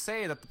 I have to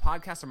say that the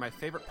podcasts are my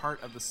favorite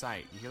part of the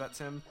site. You hear that,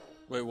 Tim?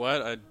 Wait,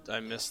 what? I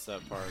missed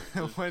that part.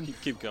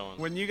 Keep going.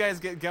 When you guys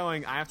get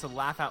going, I have to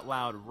laugh out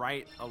loud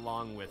right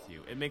along with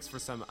you. It makes for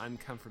some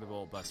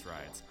uncomfortable bus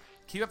rides.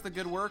 Keep up the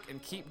good work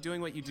and keep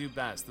doing what you do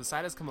best. The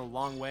site has come a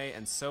long way,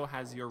 and so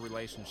has your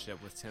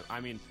relationship with Tim.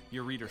 I mean,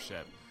 your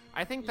readership.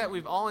 I think that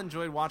we've all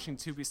enjoyed watching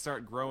Two-Piece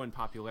Start grow in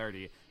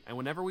popularity, and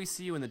whenever we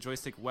see you in the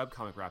Joystick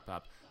webcomic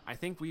wrap-up, I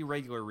think we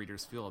regular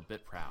readers feel a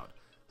bit proud.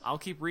 I'll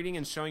keep reading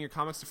and showing your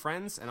comics to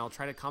friends, and I'll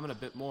try to comment a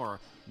bit more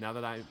now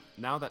that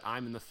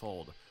I'm in the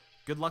fold.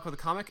 Good luck with the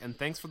comic, and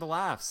thanks for the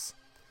laughs.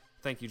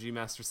 Thank you,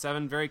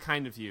 Gmaster7. Very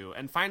kind of you.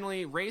 And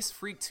finally,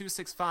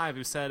 RaceFreak265,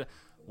 who said,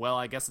 well,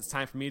 I guess it's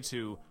time for me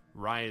to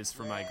rise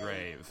from my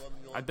grave.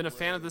 I've been a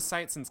fan of this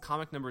site since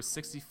comic number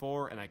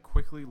 64, and I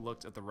quickly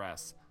looked at the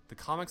rest. The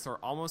comics are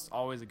almost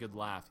always a good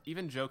laugh,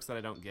 even jokes that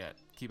I don't get.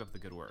 Keep up the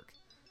good work.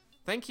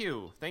 Thank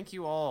you. Thank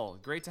you all.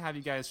 Great to have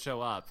you guys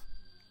show up.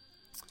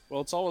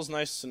 Well, it's always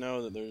nice to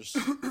know that there's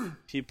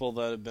people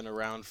that have been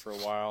around for a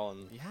while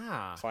and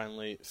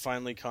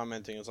finally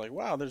commenting. It's like,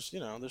 wow, there's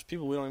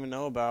people we don't even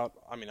know about.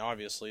 I mean,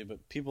 obviously,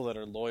 but people that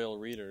are loyal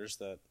readers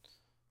that,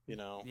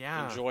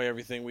 enjoy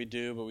everything we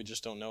do, but we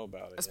just don't know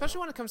about it. Especially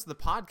when it comes to the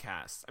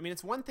podcast. I mean,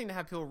 it's one thing to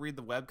have people read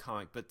the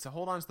webcomic, but to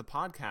hold on to the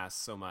podcast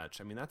so much,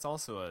 I mean, that's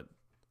also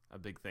a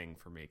big thing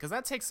for me. Because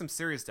that takes some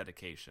serious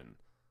dedication.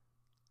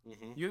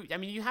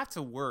 Mm-hmm. You have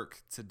to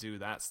work to do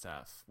that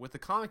stuff. With the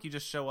comic, you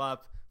just show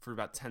up for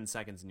about 10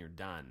 seconds and you're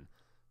done.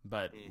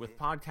 But with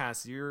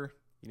podcasts, you're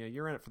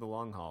in it for the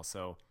long haul.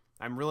 So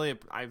I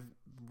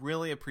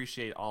really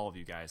appreciate all of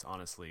you guys.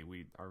 Honestly,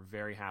 we are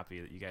very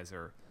happy that you guys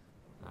are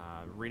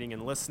reading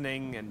and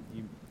listening, and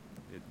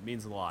it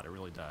means a lot. It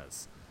really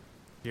does.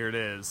 Here it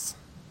is.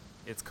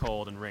 It's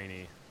cold and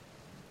rainy.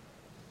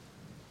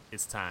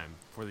 It's time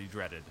for the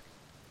dreaded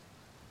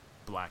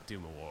Black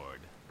Doom Award.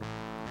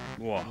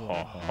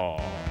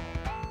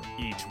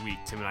 Each week,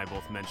 Tim and I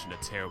both mentioned a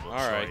terrible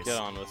choice. Alright, get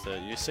on with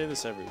it. You say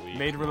this every week.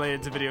 Made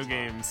related to video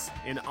games,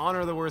 in honor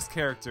of the worst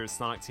characters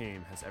Sonic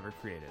Team has ever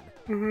created.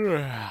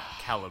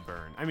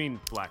 Caliburn. I mean,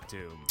 Black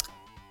Doom.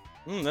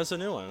 That's a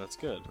new one. That's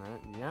good.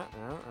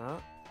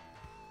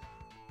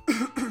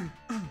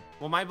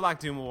 Well, my Black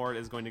Doom Award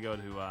is going to go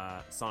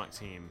to Sonic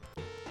Team,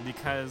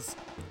 because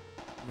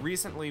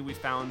recently we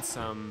found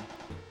some,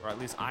 or at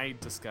least I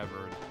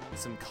discovered,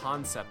 some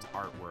concept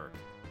artwork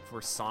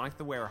for Sonic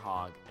the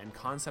Werehog and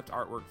concept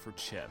artwork for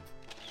Chip.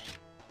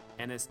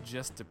 And it's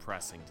just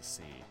depressing to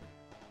see.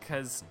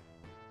 Because,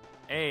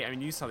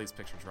 you saw these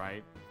pictures,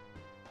 right?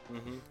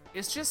 Mm-hmm.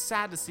 It's just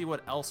sad to see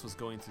what else was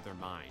going through their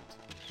mind.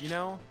 You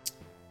know?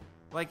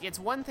 Like, it's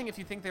one thing if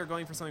you think they were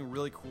going for something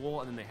really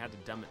cool and then they had to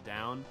dumb it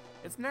down.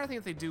 It's another thing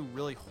if they do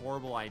really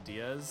horrible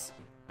ideas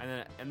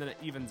and then it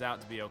evens out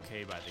to be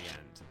okay by the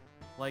end.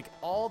 Like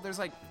there's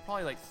like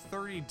probably like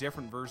 30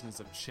 different versions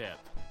of Chip,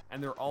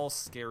 and they're all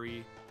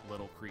scary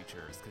little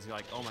creatures. Because you're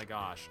like, oh my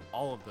gosh,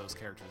 all of those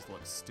characters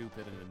look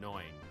stupid and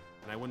annoying,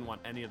 and I wouldn't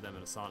want any of them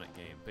in a Sonic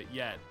game. But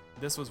yet,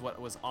 this was what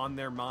was on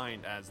their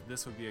mind as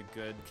this would be a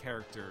good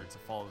character to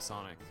follow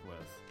Sonic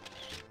with.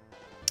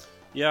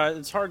 Yeah,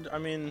 it's hard. I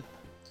mean,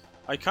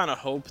 I kind of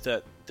hope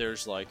that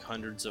there's like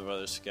hundreds of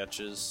other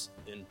sketches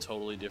in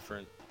totally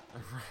different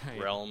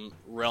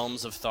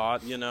realms of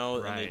thought, you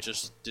know, and they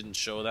just didn't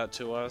show that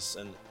to us.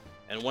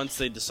 And once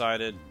they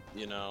decided,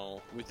 you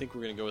know, we think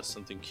we're gonna go with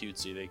something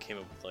cutesy, they came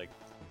up with like,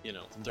 you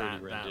know,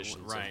 30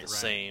 renditions of the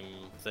same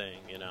thing,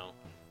 you know.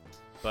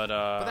 But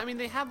I mean,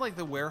 they had like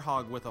the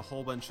werehog with a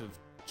whole bunch of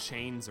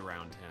chains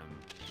around him,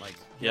 like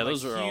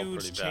those like, were all huge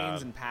pretty chains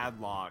bad. and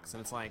padlocks,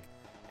 and it's like,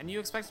 and you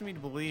expected me to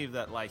believe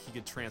that like he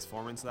could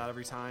transform into that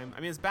every time.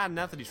 I mean, it's bad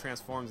enough that he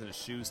transforms and his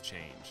shoes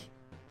change.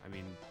 I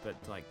mean, but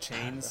like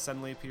chains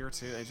suddenly appear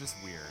too. It's just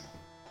weird.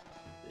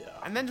 Yeah.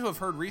 And then to have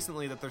heard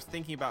recently that they're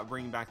thinking about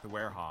bringing back the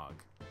werehog.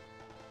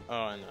 Oh,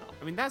 I know.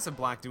 I mean, that's a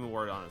Black Doom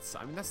award on its.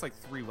 I mean, that's like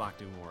 3 Black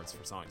Doom awards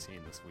for Sonic Team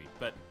this week.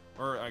 But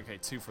okay,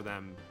 2 for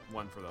them,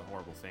 1 for the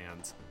horrible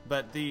fans.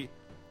 But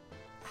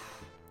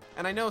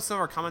and I know some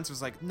of our comments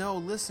was like, no,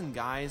 listen,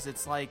 guys,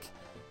 it's like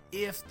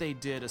if they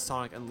did a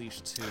Sonic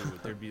Unleashed 2,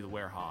 there'd be the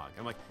werehog.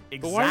 I'm like, exactly.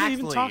 But why are you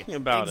even talking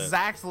about it?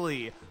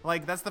 Exactly.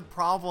 Like, that's the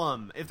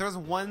problem. If there's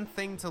one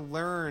thing to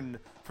learn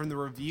from the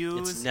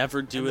reviews, it's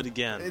never do it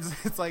again.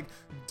 It's like,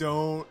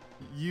 don't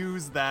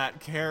use that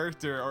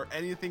character or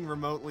anything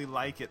remotely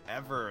like it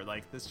ever.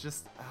 Like, this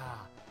just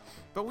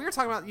But we were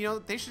talking about, you know,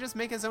 they should just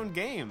make his own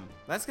game.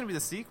 That's gonna be the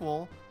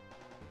sequel,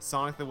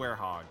 Sonic the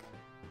Werehog.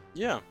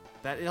 Yeah.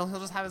 He'll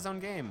just have his own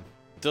game.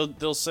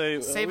 They'll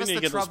say, save we us need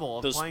the to get trouble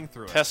of those playing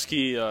through it.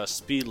 pesky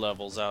speed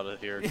levels out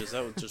of here, because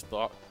that would just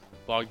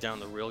bog down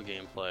the real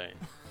gameplay.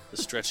 The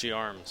stretchy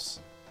arms.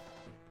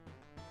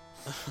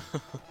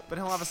 But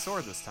he'll have a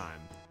sword this time.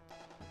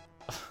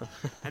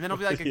 And then it'll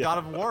be like a God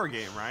of War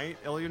game, right?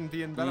 It'll even be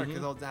even better because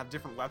he'll have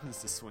different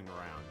weapons to swing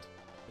around.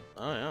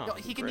 Oh yeah. Yo,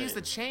 he can use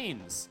the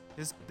chains.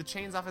 The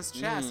chains off his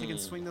chest. He can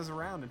swing those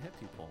around and hit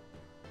people.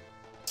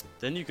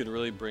 Then you could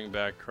really bring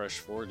back Crush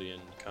 40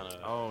 and kind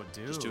of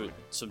just do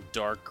some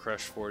dark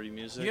Crush 40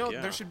 music. You know,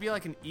 there should be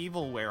like an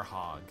evil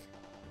werehog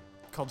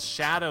called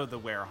Shadow the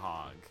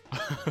Werehog.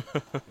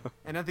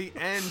 And at the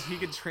end, he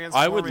could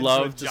transform I would into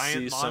love a to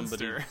giant see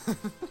monster.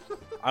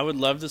 I would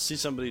love to see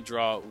somebody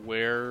draw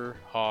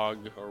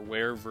werehog or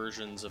were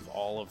versions of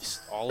all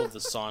of the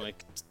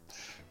Sonic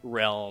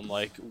realm,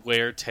 like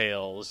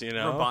weretails, you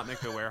know? Robotnik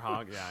the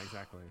Werehog, yeah,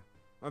 exactly.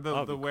 Or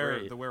the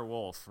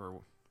werewolf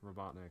or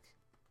Robotnik.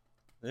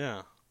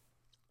 Yeah.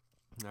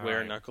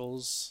 All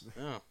Knuckles.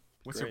 Yeah.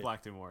 What's your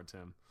Black Doom award,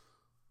 Tim?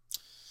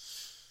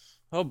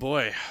 Oh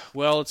boy.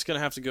 Well, it's gonna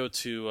have to go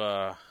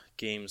to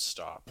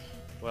GameStop.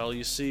 Well,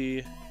 you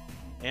see,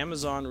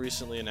 Amazon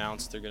recently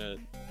announced they're gonna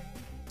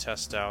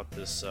test out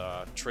this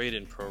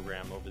trade-in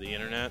program over the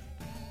internet.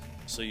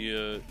 So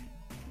you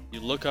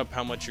look up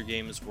how much your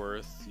game is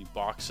worth, you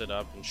box it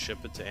up and ship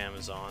it to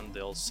Amazon.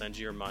 They'll send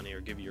you your money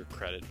or give you your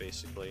credit,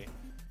 basically.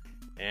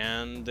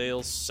 And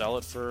they'll sell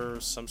it for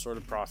some sort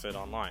of profit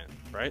online,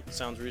 right?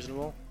 Sounds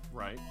reasonable?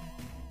 Right.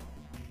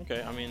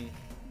 Okay, I mean,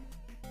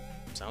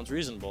 sounds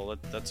reasonable.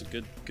 That's a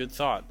good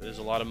thought. There's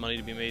a lot of money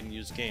to be made in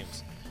used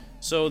games.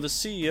 So the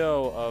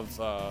CEO of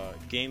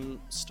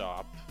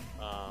GameStop,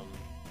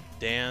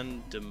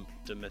 Dan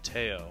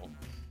DeMatteo,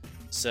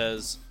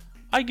 says,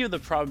 I give the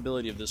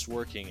probability of this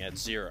working at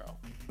 0.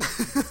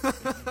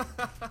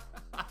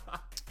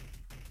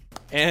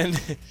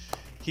 And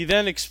he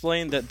then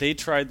explained that they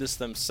tried this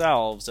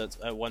themselves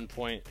at one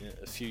point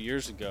a few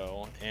years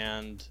ago,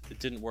 and it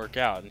didn't work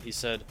out. And he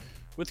said,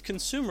 with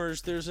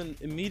consumers, there's an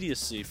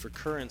immediacy for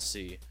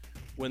currency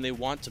when they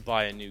want to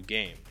buy a new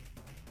game.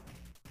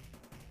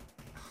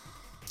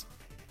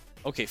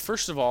 Okay,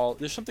 first of all,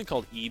 there's something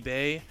called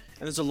eBay,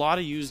 and there's a lot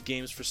of used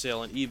games for sale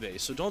on eBay,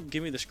 so don't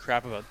give me this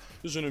crap about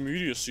there's an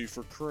immediacy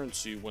for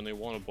currency when they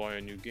want to buy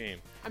a new game.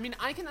 I mean,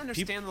 I can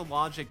understand the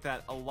logic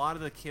that a lot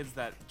of the kids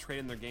that trade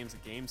in their games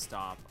at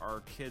GameStop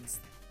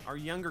are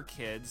younger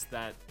kids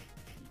that,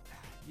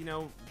 you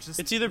know, just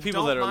it's either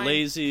people that are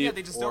lazy, yeah,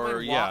 they just don't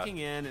mind yeah, walking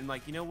in and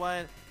like, you know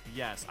what?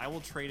 Yes, I will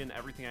trade in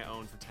everything I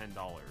own for $10.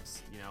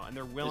 You know, and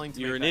they're willing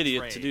to. You're make an that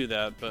idiot trade, to do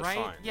that, but right?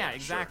 fine. Yeah,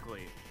 exactly.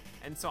 Sure.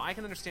 And so I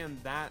can understand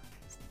that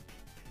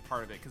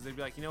part of it because they'd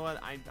be like, you know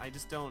what? I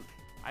just don't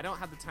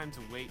have the time to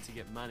wait to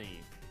get money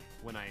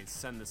when I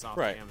send this off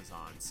to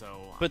Amazon. So,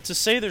 but to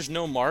say there's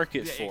no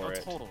market for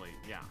it, totally,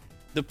 yeah.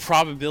 The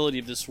probability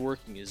of this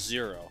working is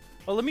 0.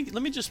 Well, let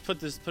me just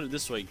put it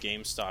this way,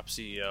 GameStop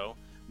CEO.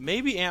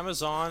 Maybe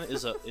Amazon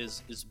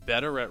is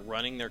better at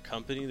running their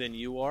company than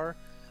you are.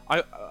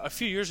 A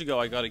few years ago,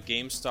 I got a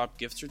GameStop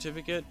gift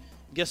certificate.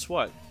 Guess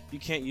what? You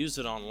can't use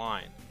it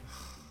online.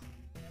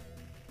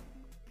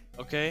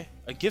 Okay,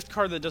 a gift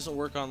card that doesn't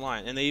work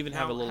online, and they even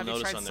have a little notice on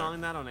there. Have you tried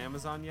selling that on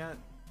Amazon yet?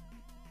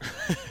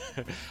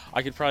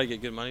 I could probably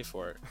get good money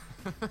for it.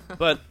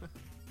 But,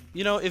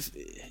 you know, if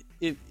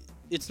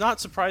it's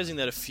not surprising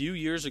that a few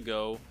years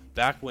ago,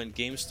 back when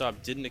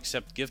GameStop didn't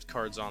accept gift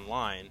cards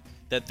online,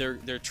 that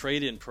their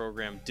trade-in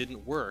program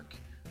didn't work.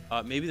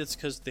 Maybe that's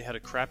because they had a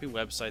crappy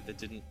website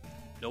that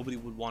nobody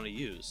would want to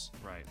use.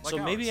 Right. So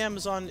Like maybe ours.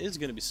 Amazon is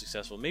going to be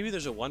successful. Maybe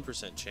there's a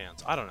 1%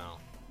 chance. I don't know.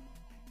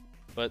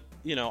 But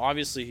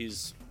obviously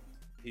he's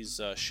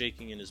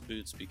shaking in his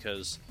boots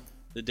because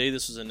the day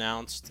this was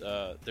announced,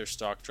 their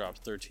stock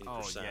dropped 13%.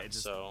 Oh yeah, it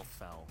just so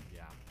fell.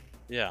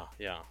 Yeah.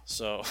 yeah.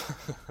 So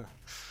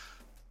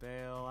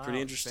Bail out.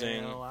 Pretty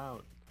interesting. Bail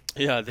out.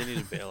 yeah, they need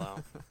to bail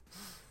out.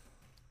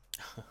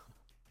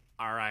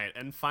 All right,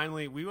 and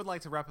finally, we would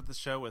like to wrap up the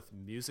show with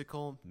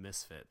musical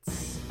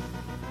misfits.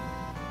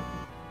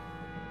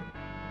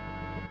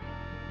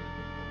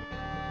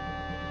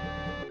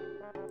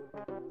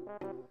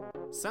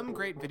 Some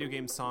great video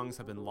game songs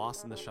have been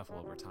lost in the shuffle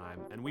over time,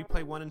 and we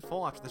play one in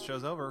full after the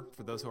show's over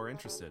for those who are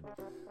interested.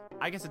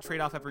 I get to trade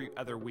off every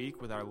other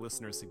week with our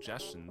listeners'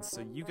 suggestions,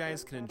 so you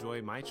guys can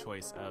enjoy my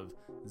choice of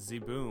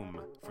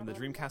Z-Boom from the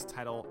Dreamcast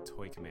title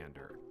Toy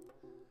Commander.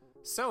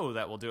 So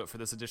that will do it for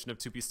this edition of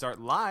 2P Start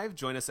Live.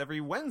 Join us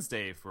every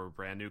Wednesday for a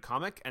brand new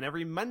comic and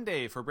every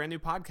Monday for a brand new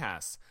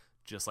podcast,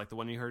 just like the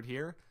one you heard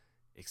here,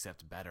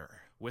 except better.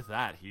 With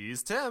that,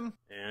 he's Tim.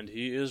 And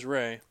he is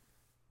Ray.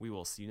 We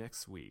will see you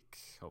next week.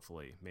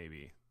 Hopefully,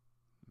 maybe.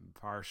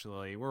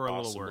 Partially. We're a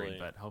little worried,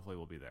 but hopefully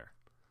we'll be there.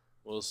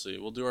 We'll see.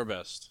 We'll do our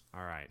best.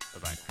 All right.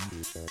 Bye-bye.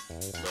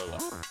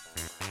 Bye-bye.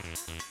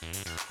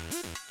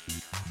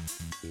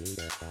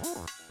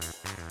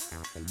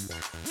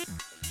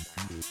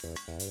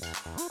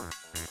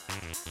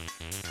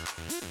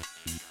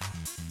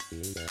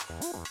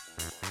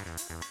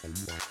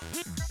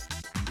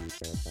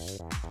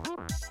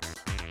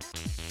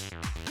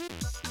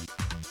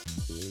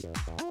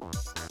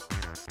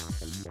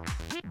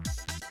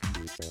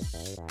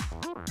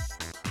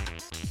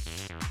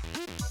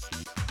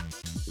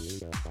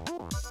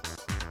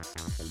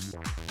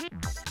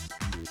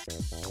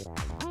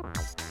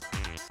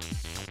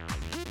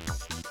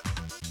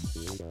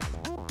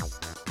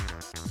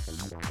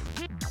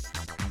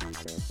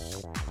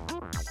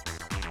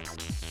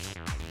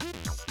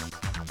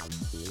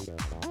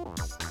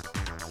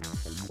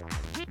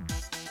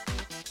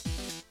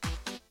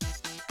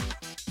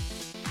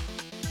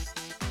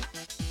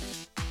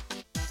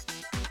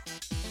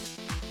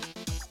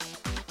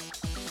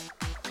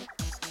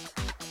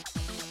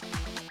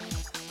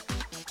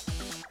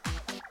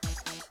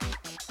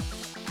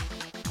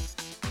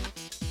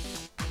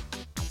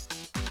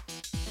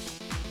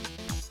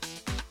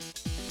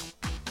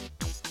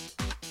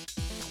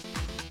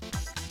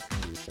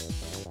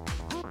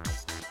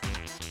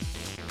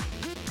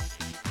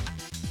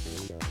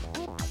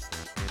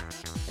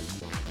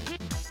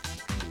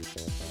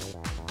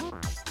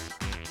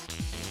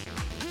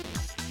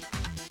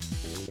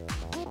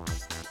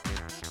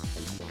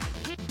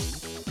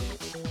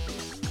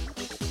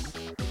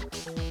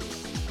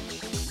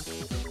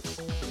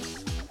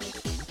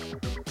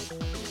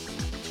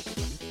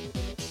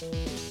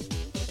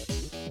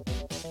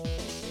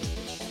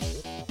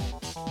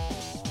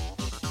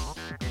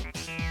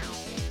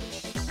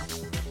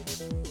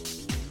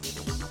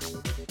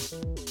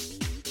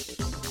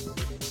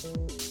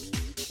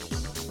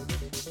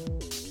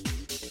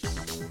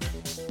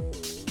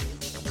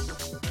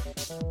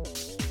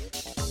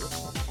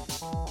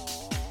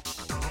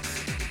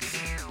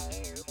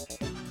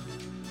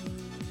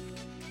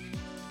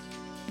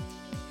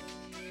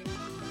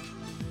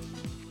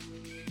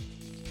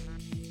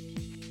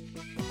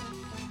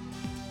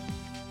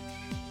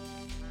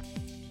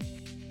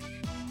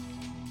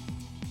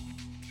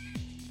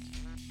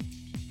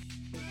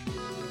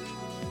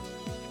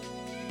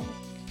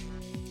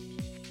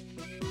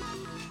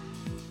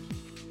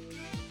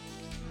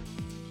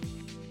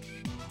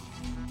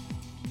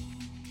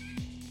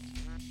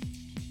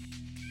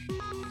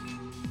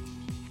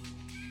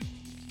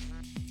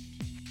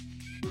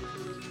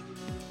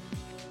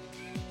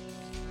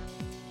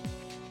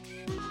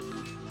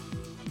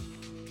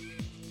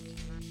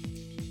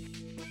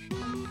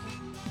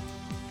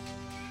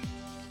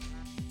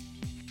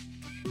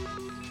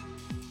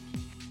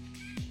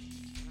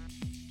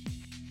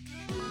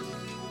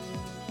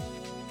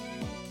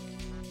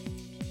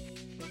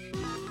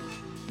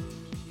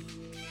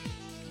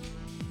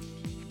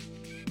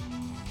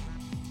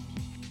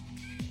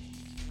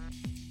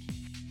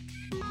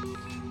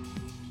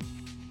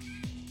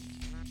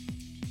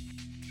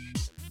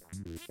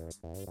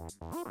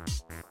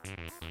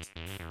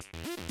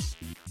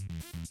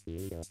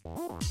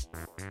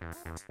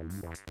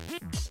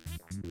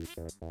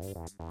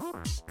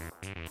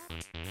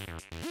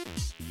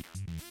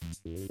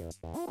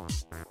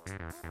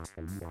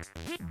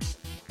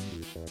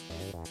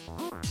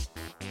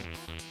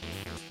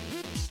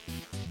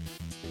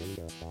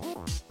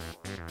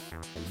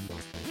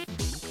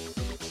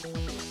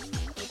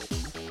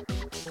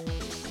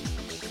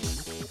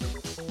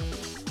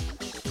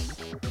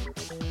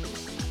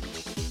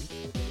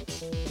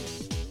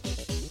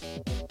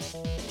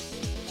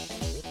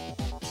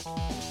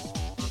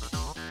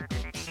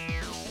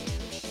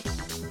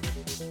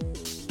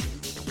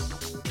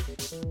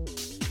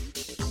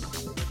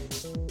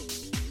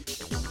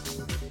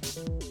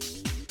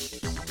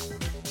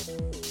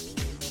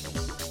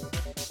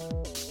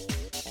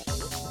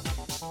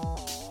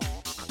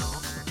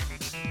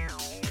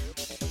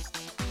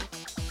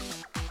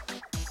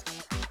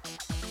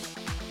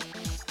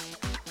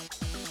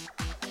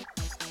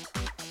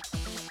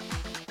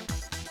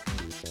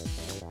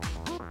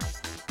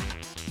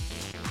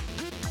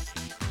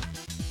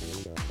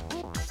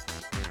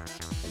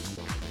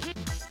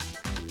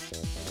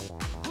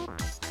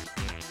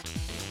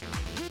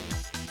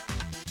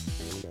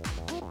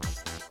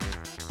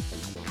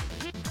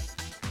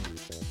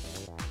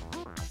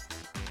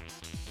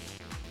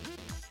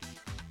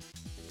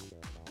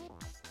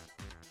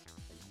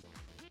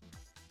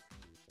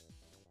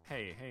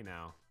 hey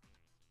now.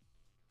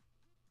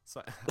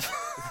 So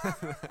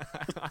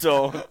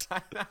Don't.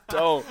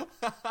 Don't.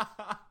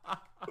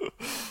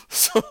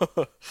 So...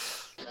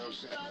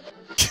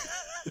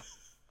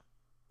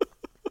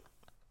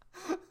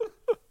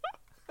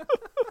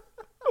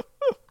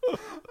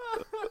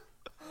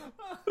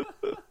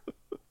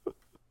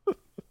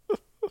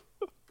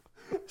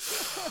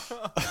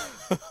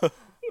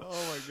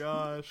 Oh my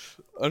gosh.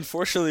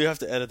 Unfortunately, you have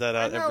to edit that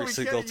out every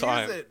single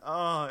time. Use it.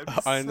 Oh, it'd be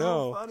I so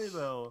know. funny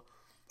though.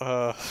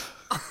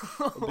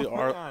 It'll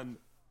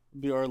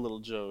be our little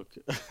joke.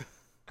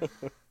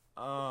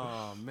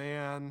 Oh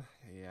man,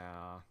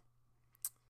 yeah.